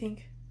 I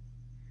think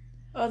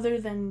other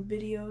than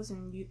videos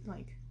and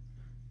like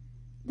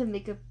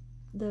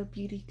the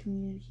beauty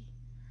community.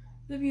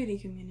 The beauty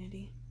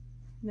community.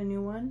 The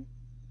new one.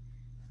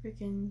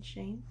 Freaking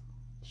Shane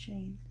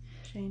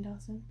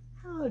Dawson.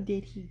 How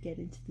did he get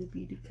into the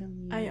beauty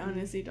community? I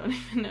honestly don't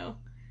even know.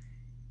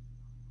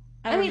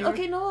 I mean,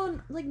 okay, no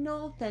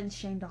offense,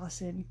 Shane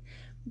Dawson,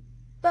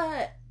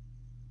 but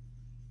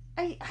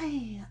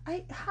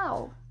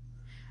how?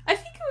 I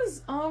think it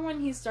was all when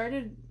he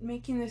started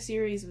making the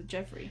series with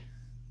Jeffrey.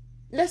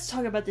 Let's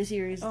talk about the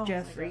series with Oh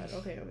Jeffrey. my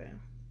God. Okay.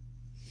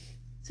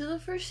 So the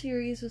first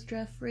series with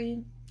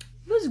Jeffrey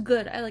was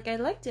good. I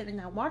liked it and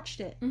I watched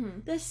it.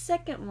 The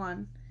second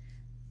one,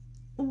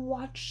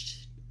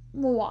 watched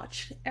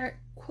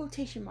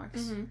quotation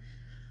marks.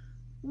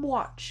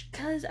 Watch,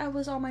 because I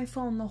was on my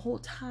phone the whole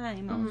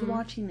time. I was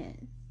watching it.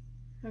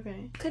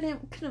 Okay.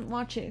 Couldn't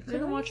watch it.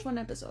 Couldn't Really? watch one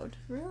episode.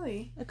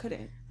 Really? I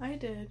couldn't. I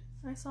did.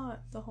 I saw it,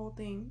 the whole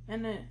thing,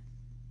 and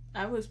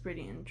I was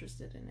pretty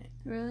interested in it.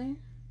 Really?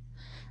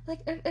 Like,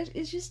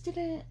 it just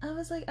didn't. I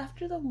was like,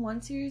 after the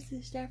one series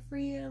with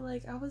Jeffrey, I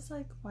was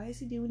like, why is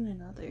he doing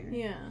another?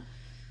 Yeah.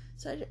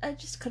 So I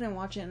just couldn't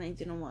watch it, and I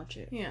didn't watch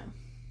it. Yeah.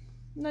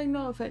 Like,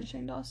 no offense,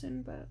 Shane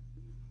Dawson, but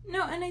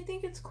no, and I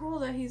think it's cool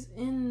that he's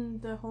in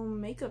the whole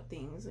makeup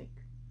things, like,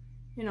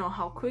 you know,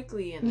 how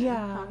quickly and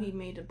how he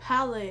made a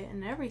palette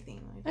and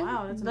everything. Like,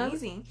 wow, that's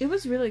amazing. It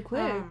was really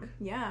quick.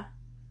 Yeah.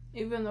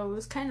 Even though it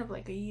was kind of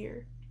like a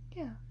year.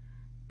 Yeah.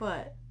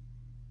 But,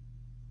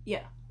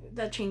 yeah,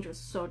 that change was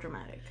so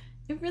dramatic.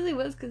 It really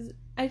was, because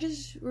I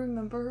just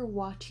remember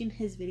watching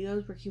his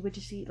videos where he would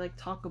just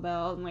talk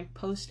about and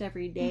post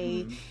every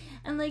day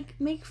and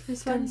make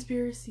his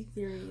conspiracy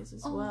theories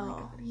as well. My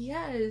God,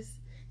 yes.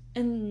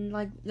 And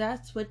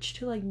that switched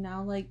to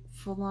now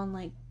full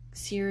on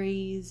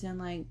series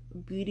and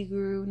beauty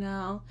guru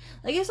now.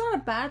 It's not a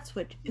bad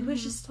switch. It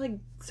was just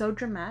so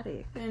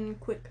dramatic and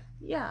quick.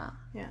 Yeah.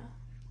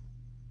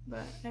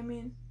 But I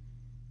mean,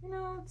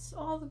 it's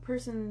all the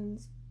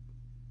person's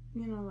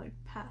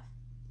path.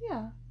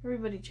 Yeah.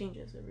 Everybody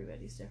changes.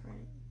 Everybody's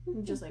different.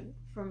 Just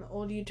from the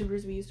old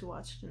YouTubers we used to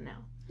watch to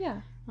now.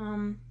 Yeah.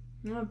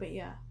 No, but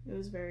yeah, it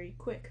was very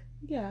quick.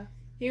 Yeah.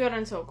 He got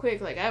in so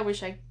quick. I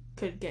wish I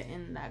could get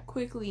in that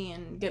quickly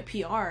and get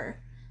PR.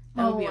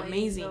 That would be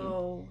amazing. I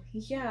know.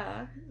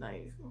 Yeah.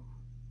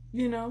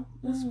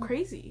 It's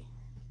crazy.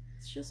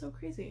 It's just so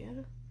crazy.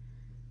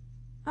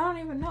 I don't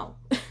even know.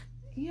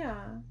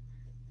 Yeah.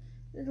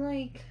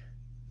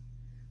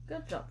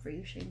 Good job for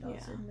you, Shane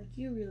Dawson. Yeah.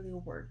 You really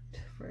worked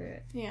for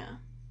it. Yeah.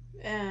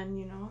 And,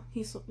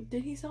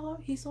 did he sell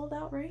out? He sold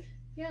out, right?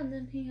 Yeah, and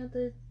then he had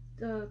the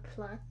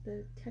plaque,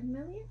 the 10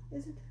 million?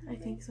 Is it 10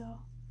 million? I think so.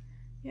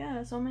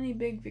 Yeah, so many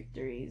big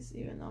victories,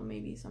 even though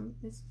maybe it's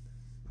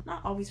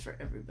not always for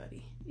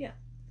everybody. Yeah.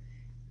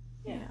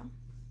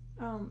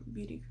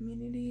 Beauty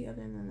community,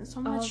 other than there's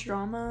so much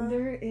drama.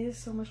 There is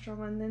so much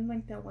drama, and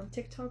then that one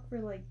TikTok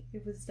where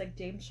it was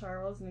James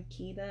Charles and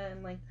Nikita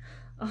and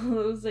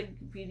those like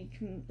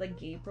like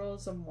Gabriel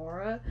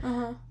Zamora.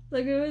 Uh-huh.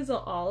 Like it was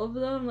all of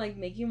them like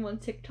making one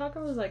TikTok.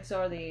 I was like, so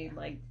are they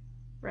like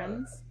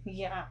Friends?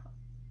 Yeah.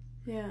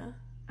 Yeah.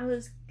 I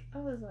was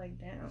like,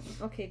 damn.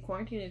 Okay,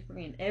 quarantine is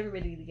bringing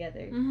everybody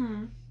together.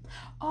 Mm-hmm.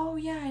 Oh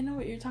yeah, I know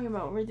what you're talking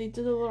about. Where they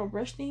did the little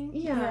brush thing.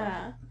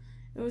 Yeah.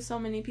 It was so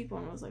many people,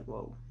 and I was like,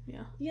 whoa.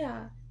 Yeah.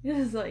 Yeah. It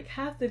was like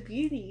half the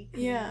beauty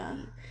community. Yeah.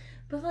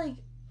 But like,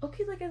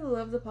 okay, like I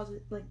love the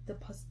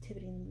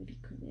positivity in the beauty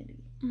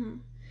community. Mm-hmm.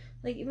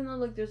 Like even though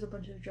like there's a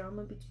bunch of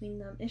drama between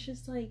them, it's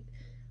just like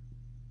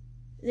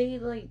they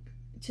like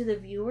to the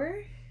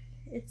viewer,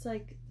 it's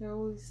like they're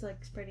always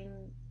like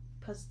spreading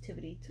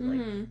positivity to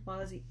like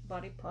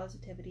body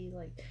positivity,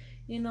 like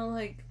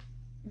like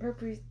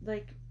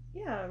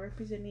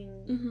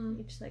representing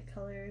each like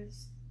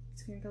colors,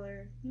 skin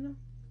color,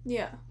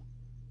 Yeah,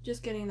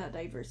 just getting that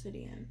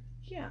diversity in.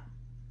 Yeah,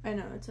 I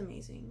know, it's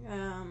amazing.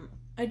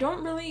 I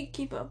don't really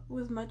keep up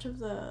with much of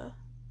the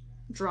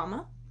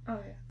drama. Oh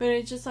yeah. But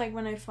it's just like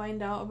when I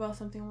find out about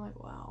something, I'm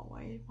like, wow,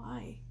 why?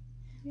 Yeah.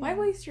 Why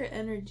waste your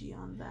energy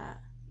on that?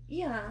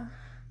 Yeah.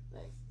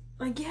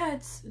 Like yeah,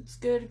 it's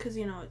good because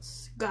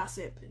it's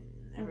gossip and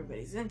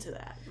everybody's into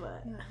that.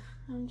 But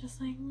I'm just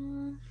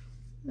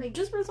like,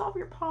 just resolve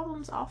your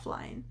problems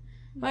offline.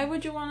 Why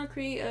would you want to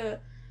create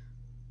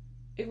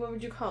what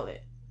would you call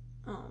it?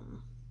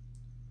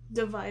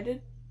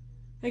 Divided,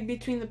 like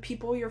between the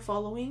people you're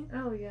following.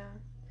 Oh yeah,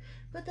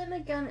 but then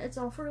again, it's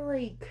all for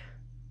like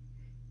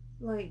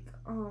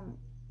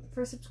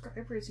for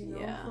subscribers,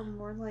 for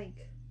more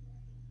like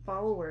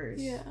followers.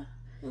 Yeah.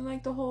 And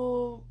like the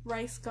whole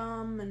Rice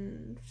Gum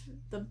and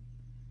the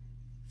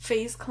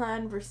FaZe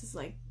Clan versus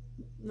like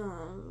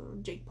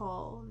Jake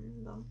Paul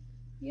and them.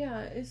 Yeah,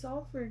 it's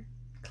all for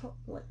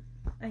like,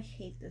 I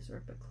hate this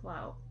word, but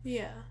clout.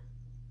 Yeah.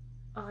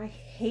 I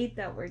hate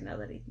that word now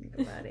that I think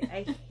about it.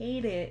 I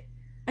hate it.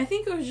 I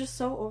think it was just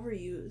so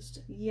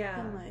overused.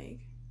 Yeah. And like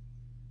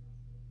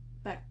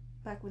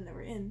back when they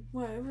were in.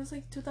 What, it was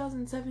like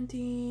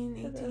 2017,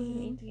 18?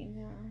 2018,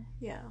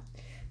 yeah.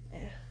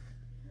 Yeah.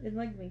 It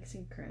like makes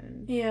me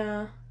cringe.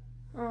 Yeah.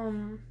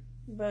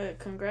 But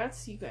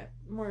congrats, you got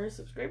more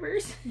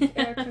subscribers.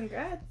 Yeah,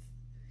 congrats.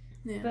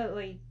 Yeah. But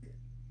like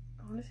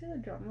honestly the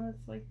drama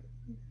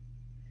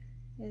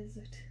is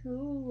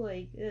too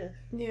like ugh.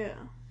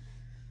 Yeah.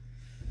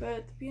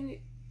 But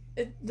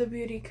the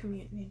beauty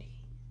community.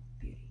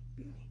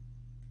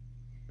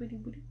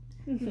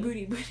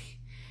 Booty.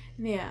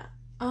 Yeah.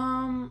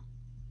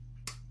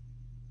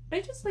 I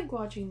just like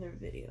watching their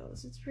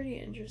videos. It's pretty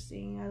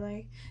interesting.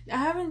 I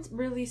haven't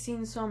really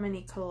seen so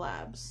many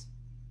collabs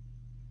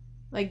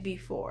like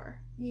before.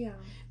 Yeah.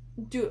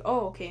 Dude,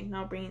 oh, okay,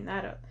 now bringing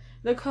that up.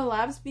 The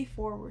collabs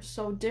before were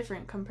so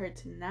different compared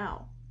to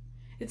now.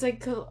 It's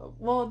like,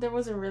 well, there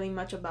wasn't really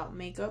much about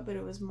makeup, but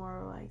it was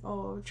more like,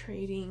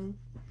 trading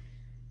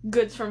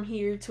goods from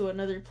here to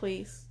another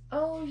place.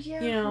 Oh,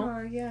 yeah.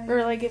 Yeah.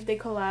 Or like if they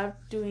collab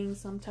doing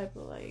some type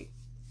of like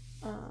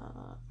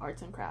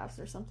arts and crafts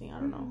or something. I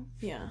don't know.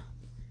 Yeah.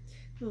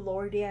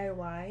 Lore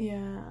DIY.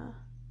 Yeah.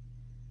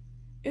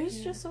 It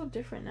was just so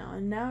different now.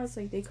 And now it's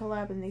like they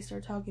collab and they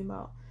start talking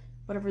about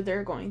whatever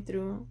they're going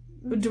through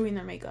doing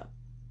their makeup.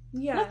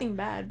 Yeah. Nothing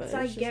bad, but it's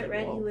like get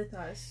ready with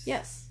us.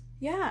 Yes.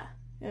 Yeah.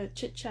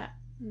 Chit chat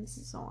and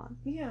so on.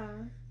 Yeah.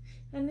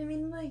 And I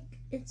mean, like,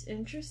 it's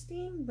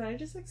interesting, but I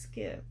just like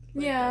skip.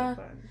 Yeah.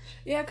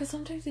 Yeah, because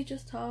sometimes they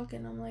just talk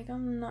and I'm like,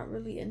 I'm not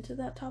really into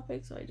that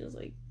topic, so I just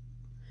like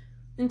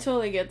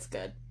until it gets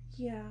good.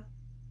 Yeah.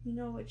 You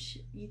know which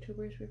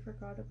YouTubers we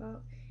forgot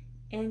about?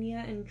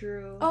 Anya and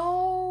Drew.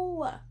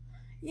 Oh!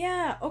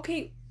 Yeah.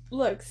 Okay,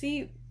 look,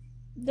 see,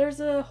 there's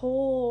a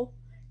whole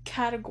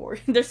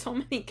category. There's so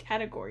many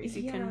categories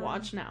you can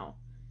watch now.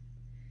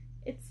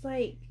 It's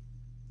like,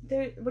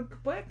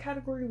 what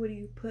category would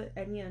you put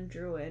Anya and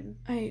Drew in?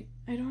 I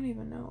don't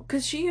even know.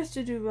 Because she used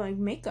to do, like,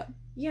 makeup.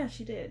 Yeah,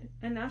 she did.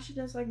 And now she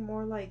does, like,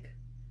 more, like...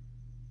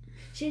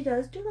 She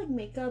does do, like,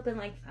 makeup and,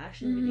 like,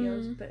 fashion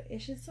videos, but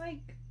it's just,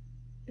 like,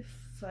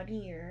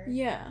 funnier.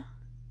 Yeah.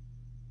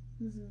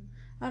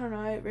 I don't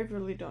know. I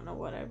really don't know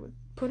what I would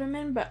put them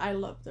in, but I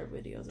love their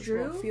videos as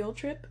Drew? well. Field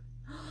Trip.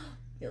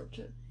 Field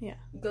Trip. Yeah.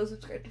 Go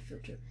subscribe to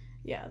Field Trip.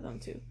 Yeah, them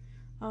too.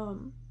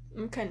 I'm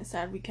kind of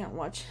sad we can't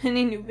watch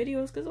any new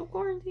videos because of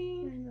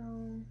quarantine. I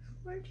know.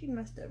 Quarantine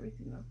messed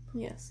everything up.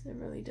 Yes, it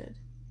really did.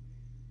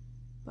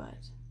 But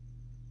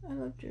I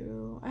love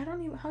Drew. I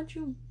don't even... How'd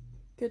you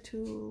get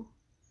to...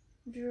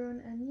 Drew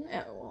and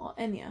Anya? Well,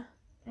 Enya.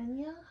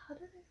 Enya? How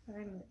did I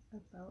find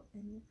about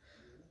Enya?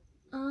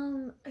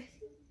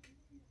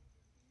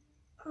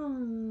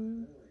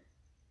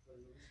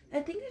 I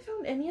think I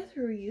found Enya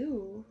through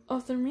you. Oh,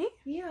 through me?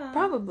 Yeah.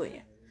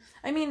 Probably.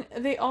 I mean,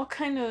 they all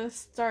kind of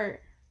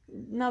start,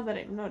 now that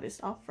I've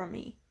noticed, off from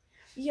me.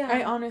 Yeah.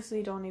 I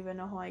honestly don't even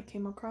know how I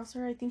came across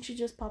her. I think she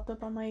just popped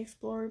up on my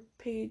Explore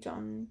page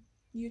on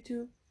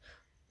YouTube.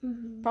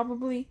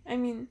 Probably. I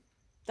mean,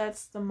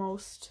 that's the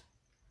most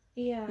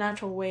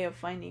natural way of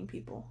finding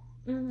people.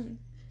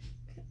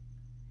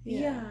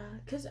 Yeah,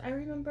 because I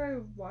remember I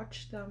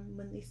watched them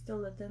when they still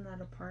lived in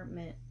that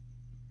apartment.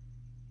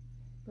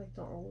 like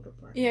the old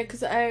apartment. Yeah,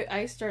 because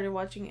I started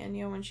watching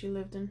Enya when she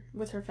lived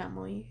with her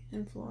family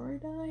in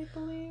Florida, I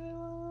believe it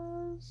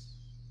was.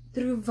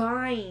 Through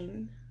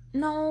Vine.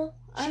 No.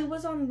 She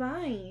was on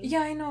Vine.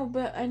 Yeah, I know,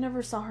 but I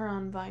never saw her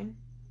on Vine.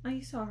 I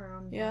saw her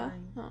on Yeah?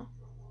 Vine. Oh.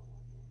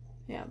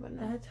 Yeah, but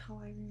no. That's how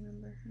I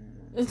remember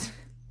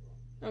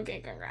her. Okay,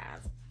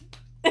 congrats.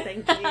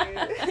 Thank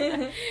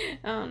you.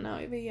 Oh,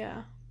 no, but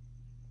yeah.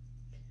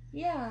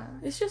 Yeah.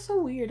 It's just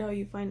so weird how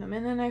you find them.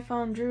 And then I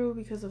found Drew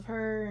because of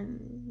her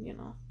and, you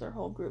know, their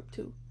whole group,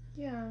 too.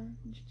 Yeah.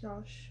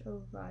 Josh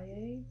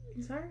Ovaye.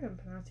 Sorry if I'm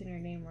pronouncing your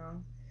name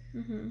wrong.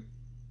 Mm-hmm.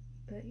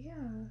 But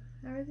yeah,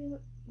 everything,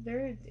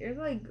 they're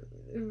like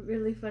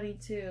really funny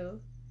too.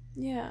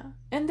 Yeah.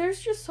 And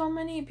there's just so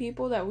many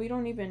people that we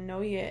don't even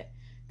know yet.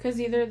 Because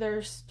either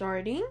they're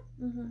starting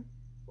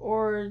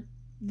or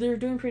they're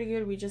doing pretty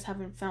good. We just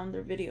haven't found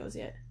their videos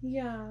yet.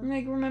 Yeah.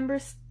 Like, remember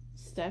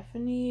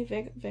Stephanie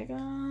Vega?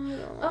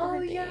 Oh,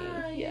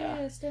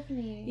 yeah,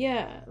 Stephanie.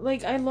 Yeah.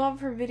 Like, I love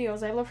her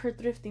videos. I love her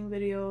thrifting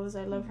videos.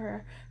 I love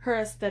her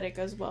aesthetic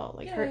as well.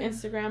 Like, her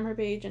Instagram, her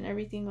page, and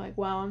everything. Like,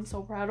 wow, I'm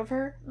so proud of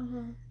her.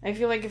 I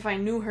feel like if I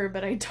knew her,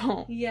 but I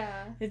don't.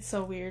 Yeah. It's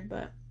so weird,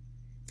 but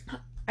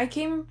I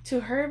came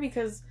to her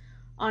because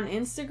on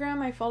Instagram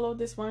I followed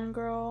this one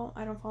girl.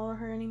 I don't follow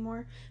her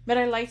anymore, but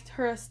I liked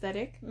her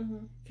aesthetic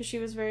because she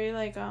was very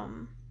like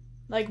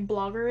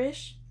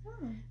blogger-ish.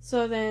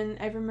 So then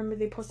I remember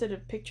they posted a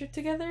picture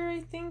together,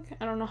 I think.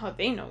 I don't know how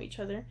they know each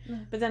other,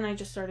 but then I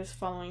just started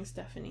following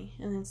Stephanie,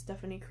 and then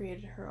Stephanie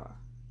created her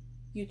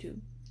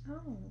YouTube.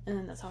 Oh. And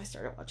then that's how I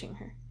started watching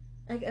her.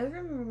 Like, I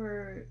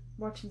remember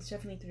watching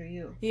Stephanie through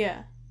you.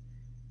 Yeah.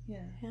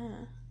 Yeah.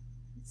 Yeah.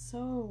 It's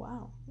so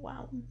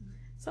wow.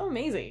 So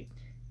amazing.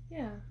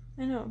 Yeah.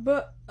 I know.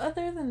 But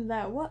other than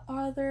that, what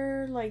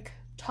other like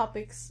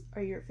topics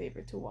are your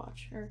favorite to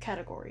watch or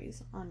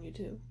categories on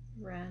YouTube?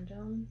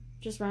 Random.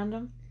 Just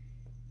random?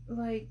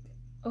 Like,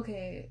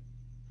 okay,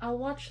 I'll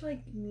watch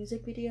like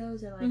music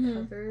videos and like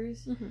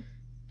covers,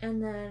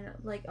 and then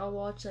like I'll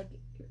watch like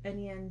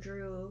Enya and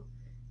Drew,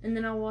 and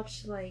then I'll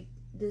watch like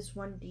this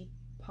one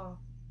Depopper.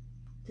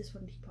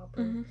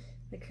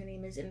 Like, her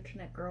name is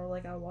Internet Girl.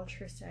 Like, I'll watch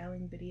her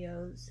styling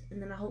videos,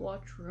 and then I'll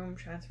watch room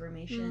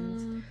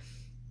transformations,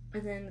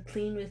 and then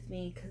clean with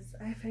me, because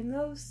I find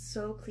those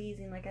so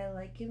pleasing. Like, I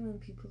like it when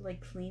people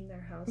like clean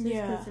their houses,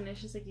 because then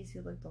it's just like you see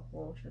like the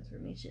whole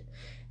transformation,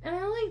 and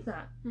I like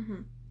that.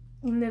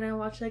 And then I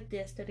watch like the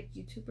aesthetic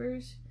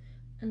YouTubers,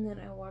 and then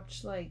I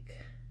watch like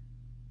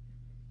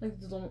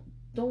the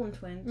Dolan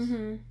twins,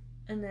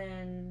 and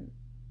then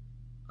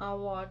I'll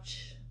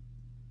watch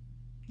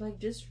like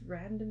just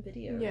random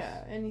videos.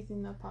 Yeah,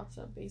 anything that pops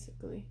up,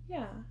 basically.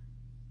 Yeah.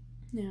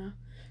 Yeah.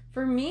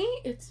 For me,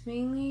 it's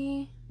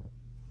mainly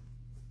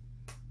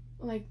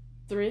like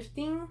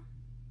thrifting,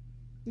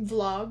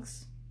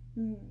 vlogs.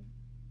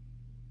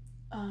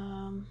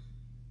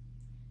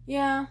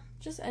 Yeah,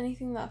 just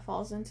anything that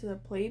falls into the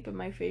plate, but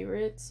my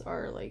favorites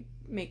are like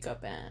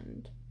makeup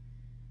and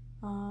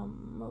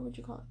what would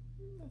you call it?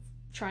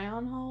 Try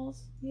on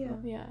hauls? Yeah.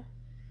 Yeah.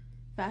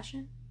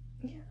 Fashion?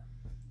 Yeah.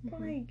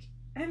 Like,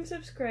 I'm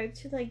subscribed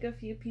to like a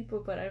few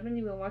people, but I don't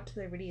even watch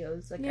their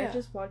videos. Like, I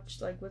just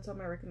watch like what's on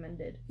my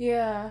recommended.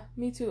 Yeah,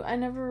 me too. I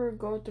never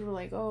go through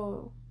like,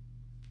 oh,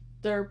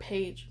 their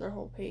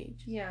whole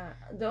page. Yeah,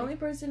 the only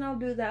person I'll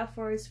do that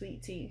for is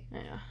Sweet Tea.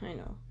 Yeah, I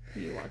know.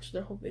 You watch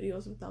their whole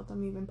videos without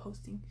them even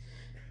posting.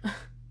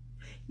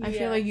 I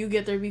feel like you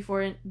get there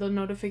before the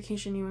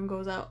notification even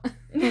goes out.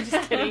 I'm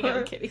just kidding.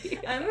 I'm kidding.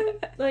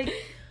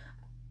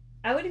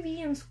 I would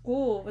be in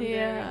school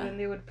when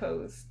they would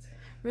post.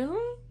 Really?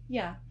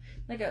 Yeah.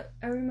 Like,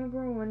 I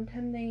remember one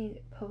time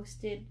they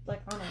posted,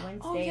 like, on a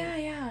Wednesday. Oh,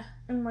 yeah.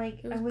 And,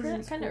 like, it was I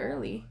was kind of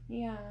early.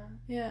 Yeah.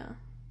 Yeah.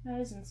 I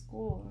was in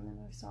school, and then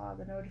I saw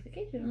the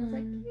notification. I was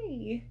like,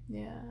 hey.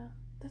 Yeah,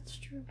 that's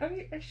true.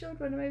 I showed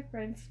one of my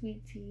friends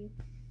Sweet Tea.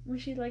 And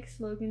she likes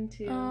Logan,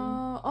 too.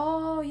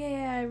 Oh,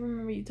 yeah, I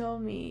remember you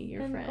told me,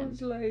 your friend. I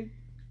was like,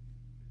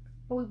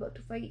 are we about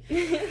to fight?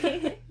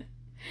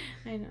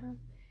 I know.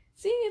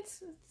 See,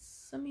 it's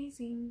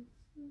amazing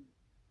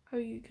how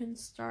you can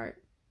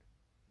start.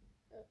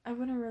 I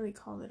wouldn't really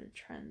call it a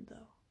trend,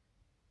 though.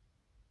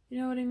 You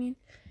know what I mean?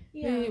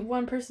 Yeah.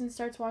 One person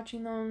starts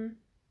watching them,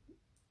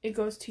 it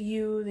goes to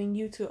you, then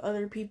you to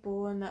other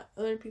people, and that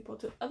other people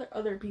to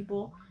other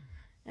people.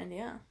 And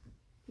yeah.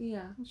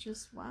 It's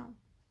just, wow.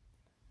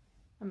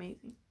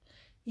 Amazing.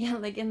 Yeah,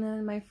 like, and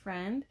then my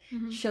friend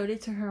showed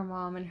it to her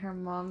mom, and her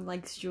mom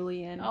likes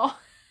Julian. Oh.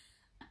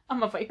 I'm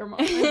gonna fight her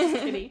mom. I'm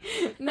just kidding.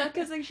 No,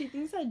 because, like, she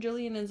thinks that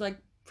Julian is, like,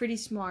 pretty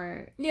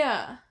smart.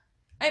 Yeah.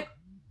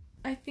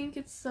 I think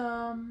it's,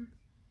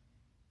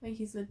 like,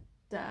 he's the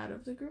dad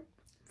of the group,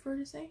 for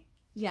to say.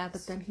 Yeah,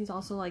 but then he's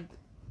also, like...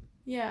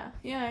 Yeah,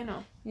 I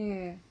know.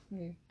 Yeah.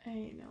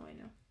 I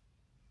know.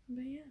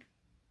 But yeah.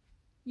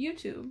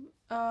 YouTube.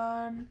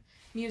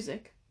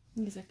 Music.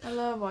 I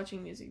love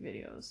watching music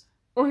videos.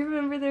 I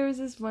remember there was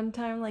this one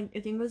time, like,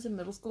 I think it was in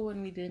middle school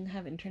when we didn't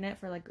have internet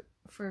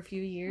for a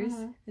few years.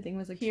 I think it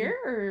was, like... Here,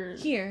 or...?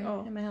 Here,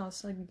 in my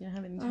house. Like, we didn't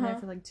have internet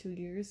for, like, 2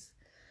 years.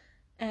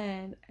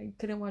 and I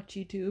couldn't watch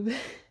YouTube.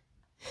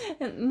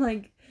 And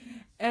like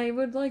I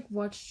would like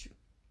watch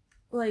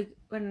like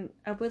when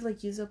I would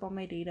like use up all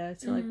my data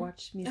to like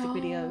watch music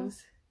videos.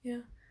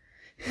 Yeah.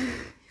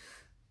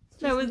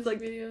 That was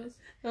like videos.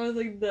 That was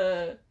like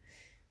the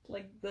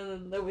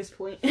lowest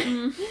point.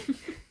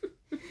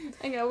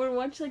 Like I would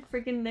watch like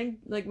freaking Nick,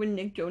 like when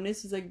Nick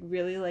Jonas is like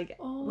really like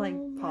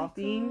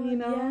popping, you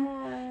know.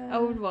 Yeah. I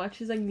would watch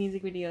his like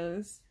music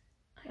videos.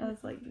 I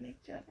was like,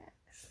 Nick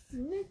Jonas.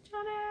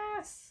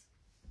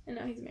 And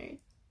now he's married.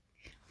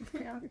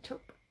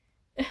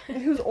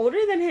 He was older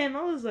than him.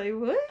 I was like,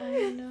 what?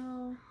 I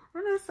know.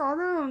 When I saw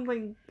them,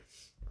 I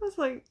was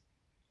like,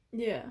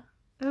 yeah.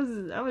 I was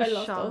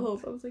lost shocked. all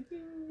hope. I was like,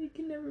 you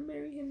can never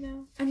marry him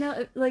now. And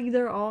now, like,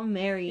 they're all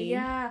married.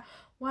 Yeah.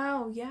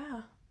 Wow.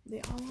 Yeah.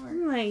 They all are.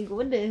 I'm like,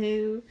 what the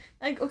hell?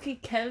 Like, okay,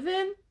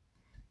 Kevin.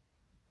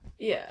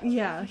 Yeah.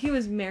 Yeah, he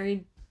was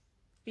married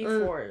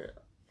before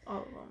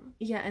all of them.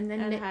 Yeah, and then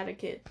had a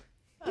kid.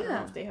 I don't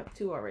know if they have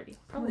two already.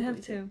 Probably have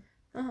two.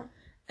 Uh-huh.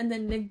 And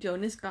then Nick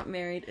Jonas got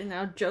married, and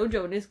now Joe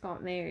Jonas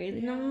got married.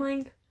 And I'm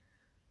like,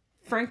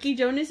 Frankie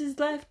Jonas is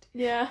left.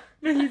 Yeah.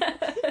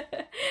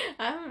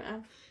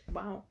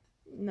 Wow.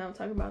 Now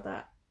talk about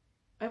that.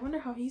 I wonder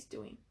how he's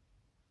doing.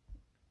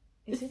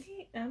 Isn't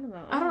he? I don't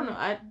know.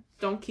 I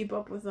don't keep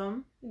up with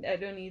them. I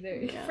don't either.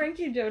 Yeah.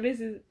 Frankie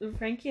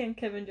and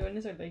Kevin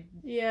Jonas are like...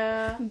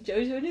 Yeah.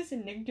 Joe Jonas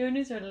and Nick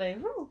Jonas are like...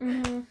 Oh.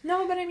 Mm-hmm.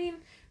 No, but I mean,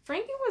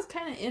 Frankie was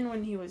kind of in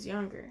when he was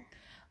younger.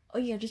 Oh,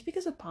 yeah, just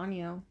because of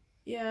Ponyo.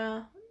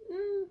 Yeah.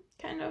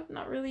 Kind of.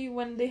 Not really.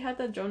 When they had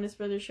that Jonas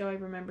Brothers show, I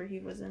remember he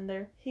was in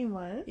there. He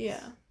was?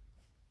 Yeah.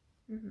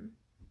 Mm-hmm.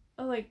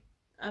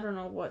 I don't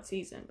know what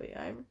season, but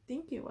yeah, I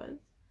think he was.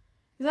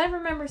 Because I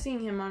remember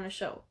seeing him on a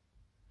show.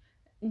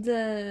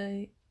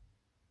 A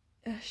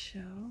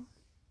show?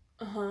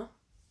 Uh-huh.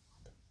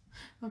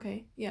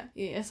 Okay.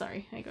 Yeah,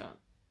 sorry. I got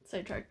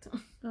sidetracked.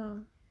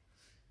 Oh.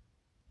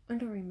 I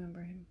don't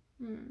remember him.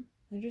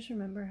 I just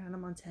remember Hannah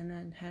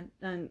Montana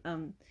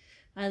and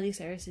Miley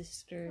Cyrus's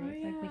sister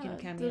making a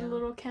cameo. The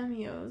little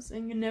cameos,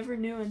 and you never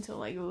knew until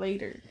like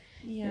later.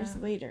 Yeah. Years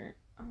later.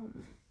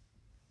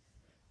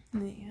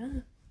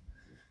 Yeah.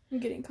 I'm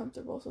getting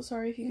comfortable, so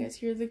sorry if you guys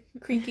hear the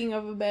creaking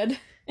of a bed.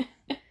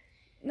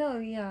 No,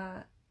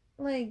 yeah.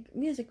 Like,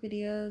 music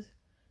videos.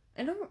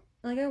 I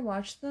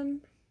watch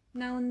them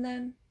now and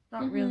then.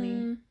 Not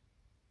really.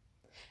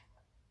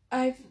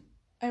 I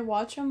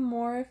watch them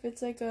more if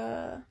it's like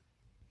a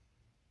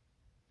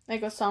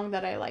song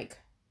that I like.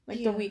 Like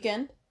The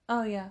Weeknd.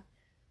 Oh, yeah.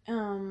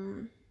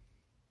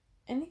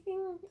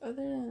 Anything other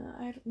than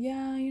that,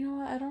 you know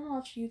what? I don't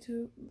watch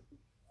YouTube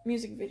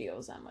music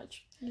videos that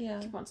much. Yeah.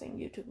 I keep on saying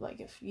YouTube,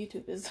 like if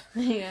YouTube is.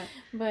 Yeah.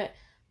 But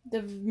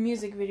the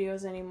music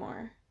videos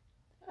anymore,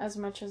 as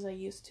much as I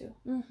used to.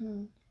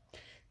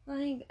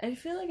 Like, I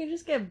feel like I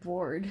just get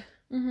bored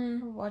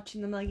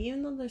watching them. Like,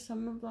 even though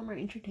some of them are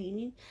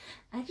entertaining,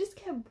 I just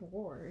get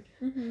bored.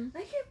 I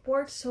get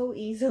bored so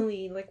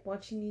easily, like,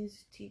 watching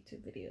these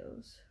YouTube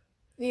videos.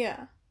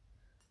 Yeah.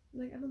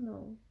 Like, I don't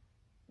know.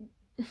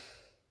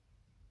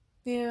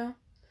 Yeah.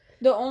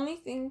 The only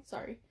thing,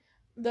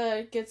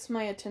 that gets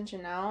my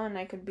attention now, and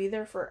I could be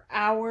there for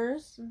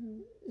hours,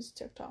 is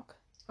TikTok.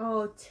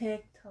 Oh,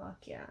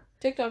 TikTok, yeah.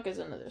 TikTok is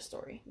another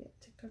story. Yeah,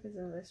 TikTok is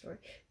another story.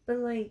 But,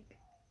 like,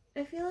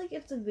 I feel like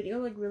if the video,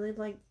 like, really,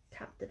 like,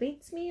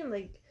 captivates me,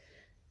 like,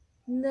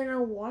 then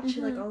I'll watch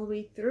it, like, all the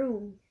way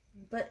through.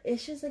 But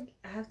it's just, like,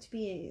 I have to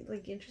be,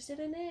 like, interested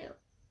in it,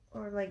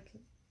 or, like,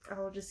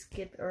 I'll just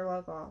skip or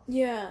log off.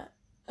 Yeah.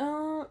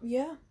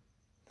 Yeah.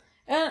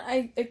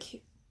 And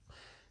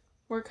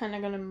we're kind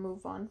of gonna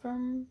move on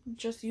from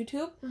just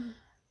YouTube.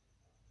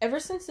 Ever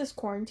since this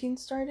quarantine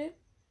started,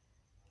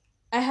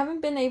 I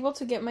haven't been able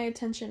to get my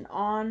attention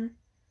on,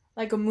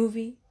 like, a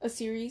movie, a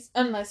series,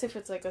 unless if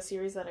it's, like, a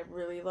series that I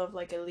really love,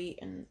 like Elite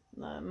and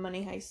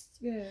Money Heist,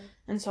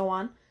 and so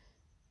on.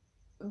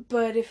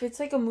 But if it's,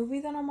 like, a movie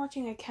that I'm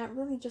watching, I can't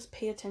really just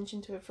pay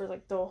attention to it for,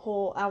 like, the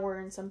whole hour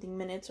and something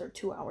minutes or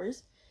 2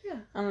 hours. Yeah.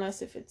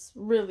 Unless if it's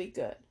really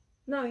good.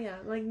 No, yeah,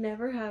 like,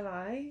 Never Have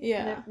I.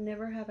 Yeah.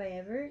 Never Have I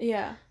Ever.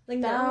 Yeah.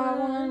 Like, that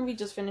one, we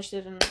just finished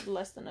it in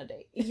less than a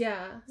day.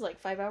 Yeah. It was like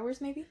 5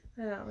 hours, maybe?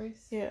 5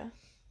 hours. Yeah.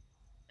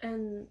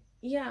 And,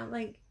 yeah,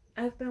 like,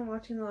 I've been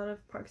watching a lot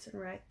of Parks and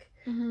Rec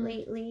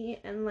lately,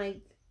 and,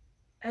 like,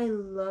 I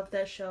love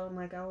that show, and,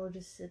 like, I will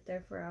just sit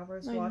there for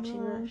hours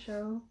watching that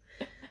show.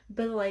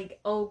 But, like,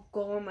 I'll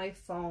go on my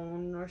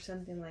phone or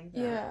something like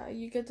that. Yeah,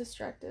 you get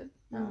distracted.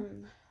 No.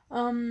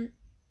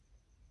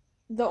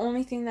 The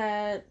only thing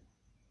that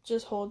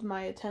just holds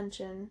my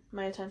attention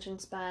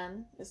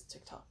span, is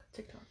TikTok.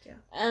 TikTok, yeah.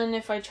 And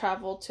if I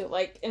travel to,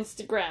 like,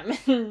 Instagram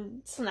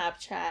and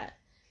Snapchat,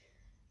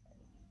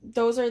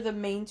 those are the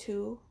main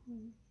two.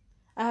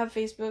 I have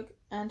Facebook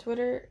and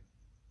Twitter.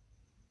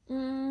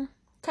 Kind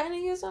of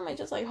use them. I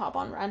just, like, hop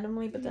on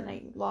randomly, but then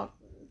I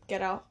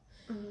get out.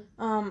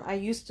 I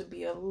used to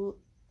be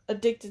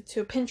addicted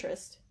to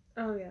Pinterest.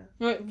 Oh, yeah.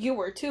 Well, you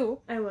were,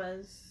 too. I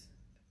was.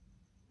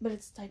 But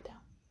it's died down.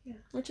 Yeah.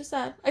 Which is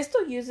sad. I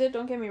still use it,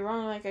 don't get me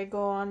wrong. Like, I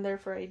go on there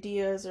for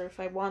ideas or if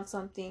I want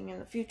something in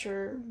the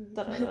future.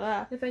 Da, da, da,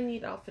 da. If I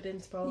need outfit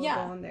inspo, Yeah.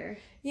 I'll go on there.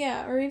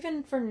 Yeah, or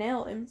even for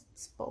nail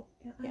inspo.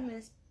 Yeah, Yeah. I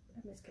miss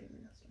getting my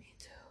nails done. Me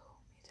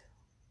too.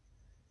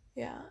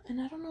 Yeah, and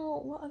I don't know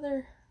what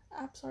other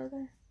apps are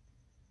there.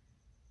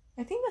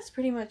 I think that's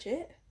pretty much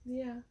it.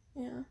 Yeah.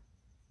 Yeah.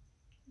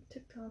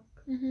 TikTok,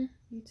 Mm-hmm.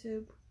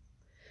 YouTube.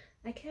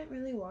 I can't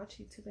really watch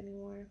YouTube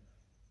anymore.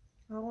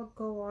 I'll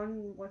go on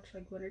and watch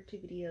like 1 or 2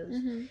 videos.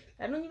 Mm-hmm.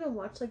 I don't even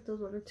watch like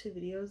those 1 or 2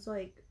 videos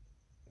like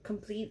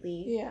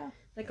completely. Yeah.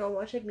 Like I'll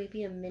watch like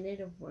maybe a minute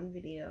of one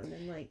video and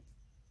then like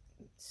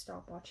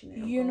stop watching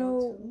it. You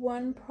know,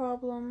 one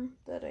problem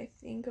that I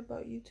think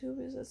about YouTube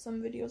is that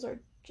some videos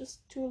are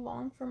just too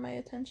long for my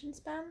attention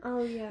span.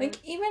 Oh yeah. Like,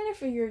 even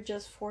if you're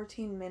just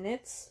 14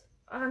 minutes.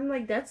 I'm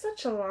like, that's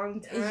such a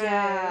long time.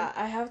 Yeah,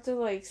 I have to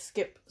like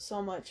skip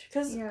so much.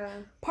 Because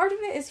part of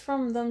it is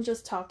from them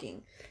just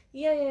talking.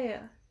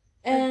 Yeah.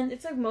 And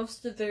it's like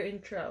most of their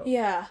intro.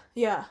 Yeah.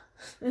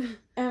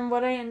 And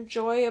what I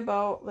enjoy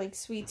about like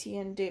Sweet Tea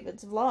and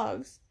David's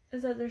vlogs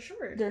is that they're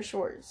short. They're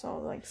short. So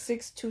like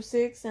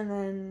 6:26 and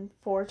then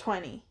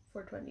 4:20.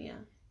 4:20, yeah.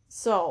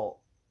 So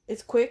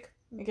it's quick.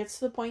 It gets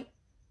to the point.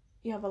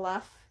 You have a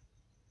laugh.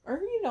 Or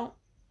you don't.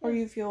 Yeah. Or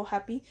you feel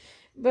happy.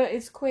 But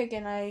it's quick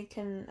and I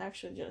can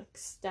actually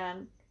just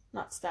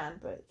not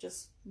stand, but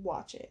just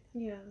watch it.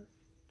 Yeah.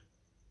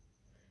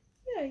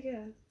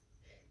 Yeah.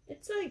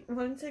 It's like,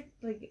 once it's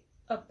like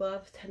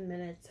above 10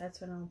 minutes,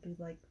 that's when I'll be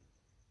like,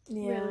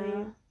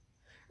 really?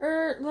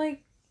 Or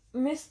like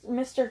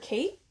Mr.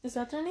 Kate? Is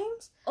that their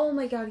names? Oh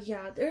my god,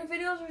 yeah. Their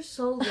videos are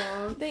so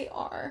long. They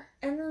are.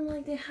 And then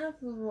like they have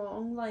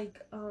long like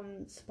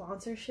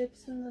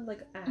sponsorships and the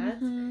like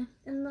ads in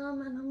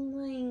them, and I'm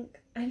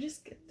like, I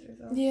just get through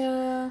them.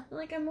 Yeah.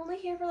 Like, I'm only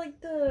here for like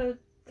the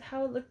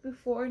how it looked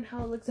before and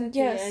how it looks at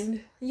the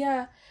end.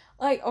 Yeah.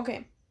 Like,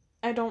 okay,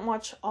 I don't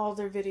watch all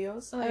their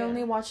videos. I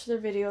only watch their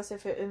videos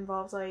if it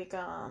involves like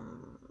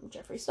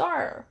Jeffree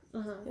Star,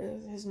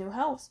 his new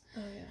house.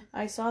 Oh yeah.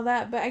 I saw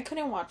that, but I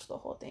couldn't watch the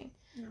whole thing.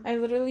 No. I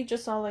literally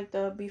just saw like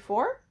the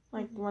before,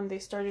 like when they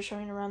started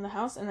showing around the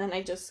house, and then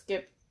I just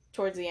skipped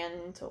towards the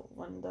end until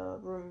when the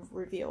room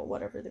reveal,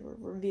 whatever they were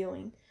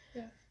revealing.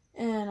 Yeah.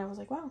 And I was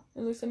like, wow,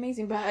 it looks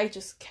amazing, but I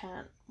just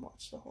can't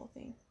watch the whole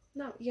thing.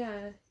 No,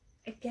 yeah.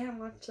 I can't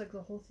watch like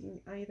the whole thing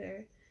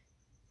either.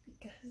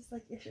 Because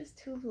like it's just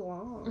too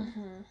long.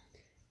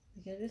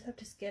 Like I just have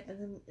to skip,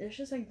 and then it's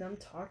just like them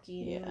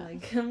talking. Yeah. And,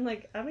 like I'm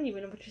like, I don't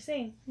even know what you're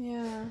saying.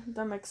 Yeah,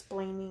 them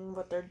explaining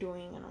what they're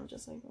doing, and I'm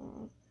just like,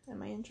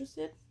 am I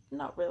interested?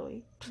 Not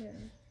really.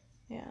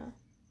 Yeah.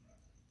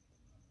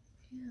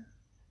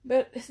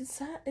 But it's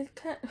sad.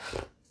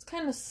 It's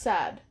kind of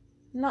sad.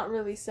 Not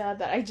really sad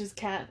that I just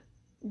can't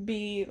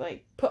be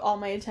like put all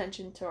my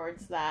attention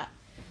towards that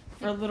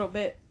for a little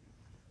bit.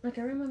 Like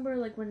I remember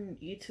like when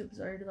YouTube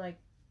started like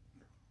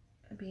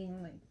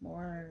being like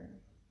more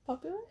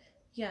popular.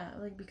 Yeah,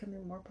 like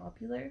becoming more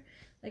popular.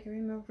 Like I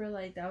remember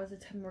like that was a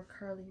time where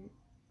Carly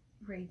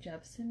Rae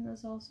Jepsen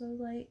was also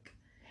like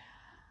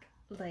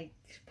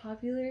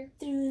popular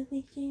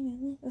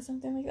or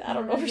something like that. I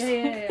don't know.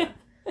 Yeah.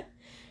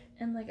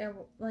 And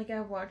like I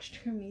watched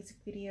her music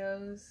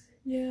videos.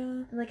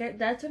 Yeah. And like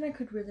that's when I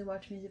could really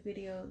watch music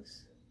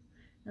videos.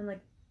 And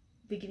like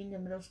beginning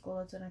of middle school,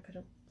 that's when I could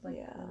have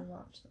really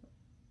watched them.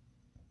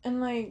 And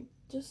like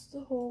just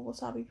the whole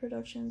Wasabi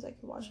Productions, I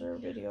could watch their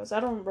videos. I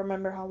don't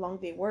remember how long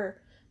they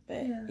were,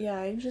 but yeah,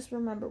 I just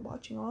remember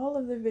watching all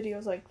of their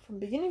videos like from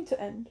beginning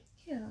to end.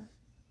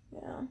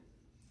 Yeah.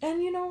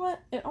 And you know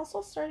what? It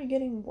also started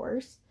getting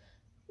worse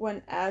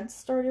when ads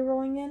started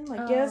rolling in.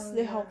 Like, yes,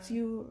 it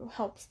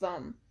helps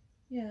them.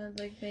 Yeah,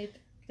 like made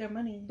their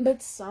money.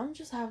 But some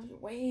just have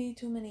way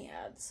too many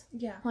ads.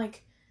 Yeah.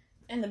 Like,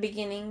 in the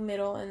beginning,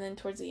 middle, and then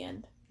towards the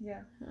end.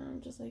 Yeah. And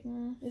I'm just like,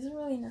 is it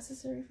really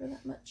necessary for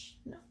that much?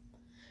 No.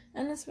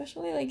 And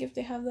especially, like, if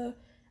they have the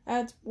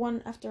ads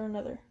one after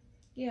another.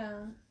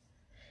 Yeah.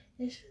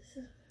 It's just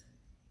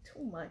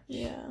too much.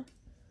 Yeah.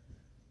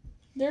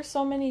 There's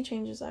so many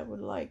changes I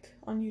would like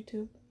on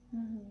YouTube.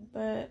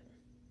 But,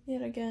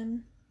 yet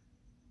again,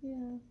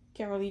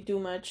 can't really do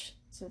much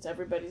since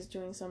everybody's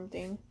doing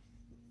something.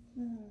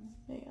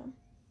 Yeah.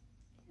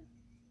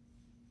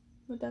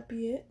 Would that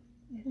be it?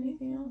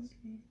 Anything else?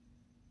 Okay.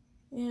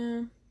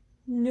 Yeah.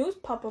 News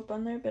pop up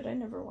on there, but I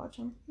never watch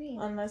them.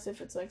 Unless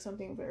if it's like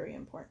something very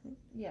important.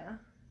 Yeah.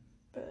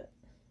 But,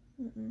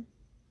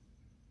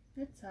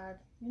 It's sad.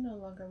 You no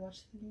longer watch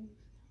the news.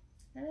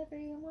 I never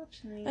even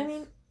watch the news. I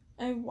mean,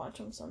 I watch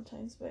them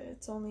sometimes, but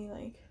it's only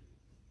like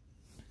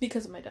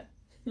because of my dad.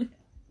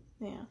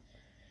 Yeah.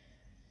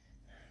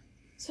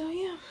 So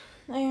yeah,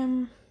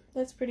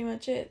 that's pretty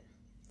much it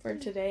for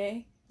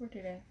today.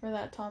 For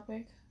that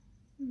topic.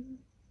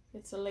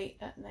 It's late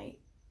at night.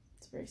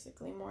 It's very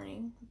sickly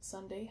morning. It's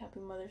Sunday. Happy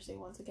Mother's Day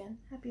once again.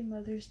 Happy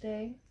Mother's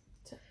Day.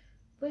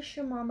 Wish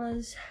your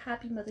mamas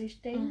Happy Mother's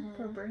Day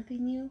for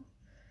birthing you.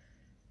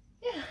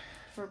 Yeah.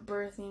 For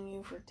birthing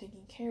you, for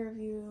taking care of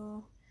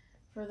you,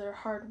 for their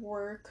hard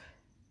work.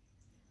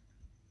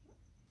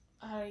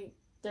 I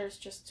there's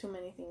just too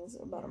many things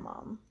about a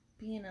mom.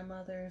 Being a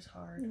mother is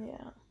hard.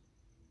 Yeah.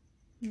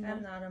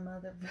 I'm not a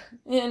mother, but...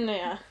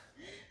 Yeah.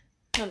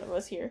 None of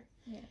us here.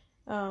 Yeah.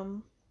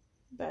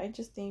 But I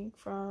just think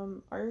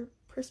from our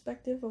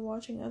perspective of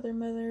watching other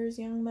mothers,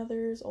 young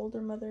mothers,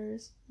 older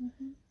mothers,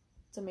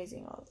 it's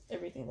amazing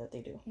everything that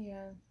they do.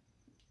 Yeah.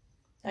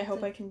 I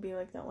hope I can be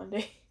like that one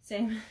day.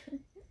 Same.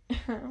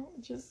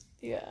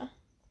 Yeah.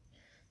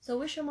 So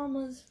wish your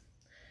mamas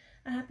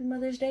a happy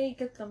Mother's Day.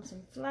 Get them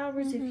some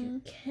flowers if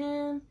you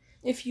can.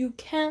 If you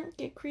can't,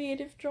 get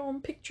creative, draw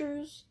them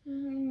pictures.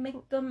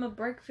 Make them a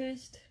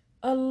breakfast.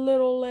 A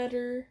little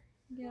letter.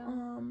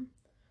 Yeah.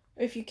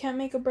 If you can't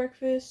make a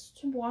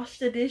breakfast, wash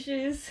the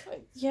dishes.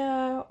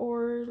 Yeah,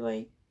 or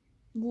like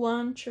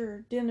lunch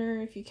or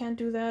dinner. If you can't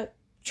do that,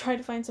 try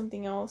to find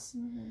something else.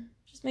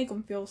 Just make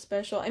them feel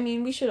special. I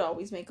mean, we should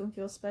always make them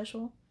feel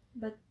special.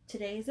 But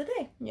today is the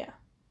day. Yeah.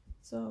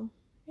 So,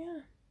 yeah.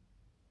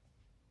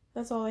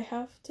 That's all I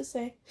have to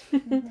say.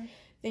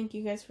 Thank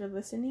you guys for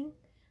listening.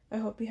 I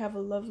hope you have a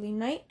lovely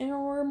night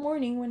or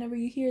morning whenever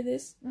you hear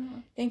this.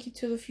 Thank you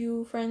to the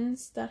few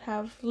friends that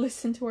have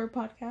listened to our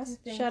podcast.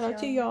 Shout out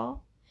to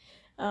y'all.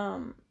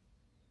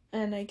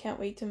 And I can't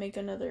wait to make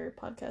another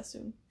podcast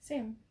soon.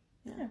 Same.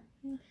 Yeah.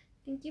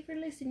 Thank you for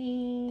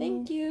listening.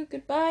 Thank you.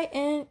 Goodbye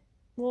and,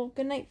 well,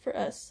 good night for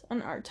us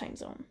on our time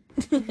zone.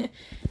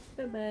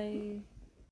 Bye-bye.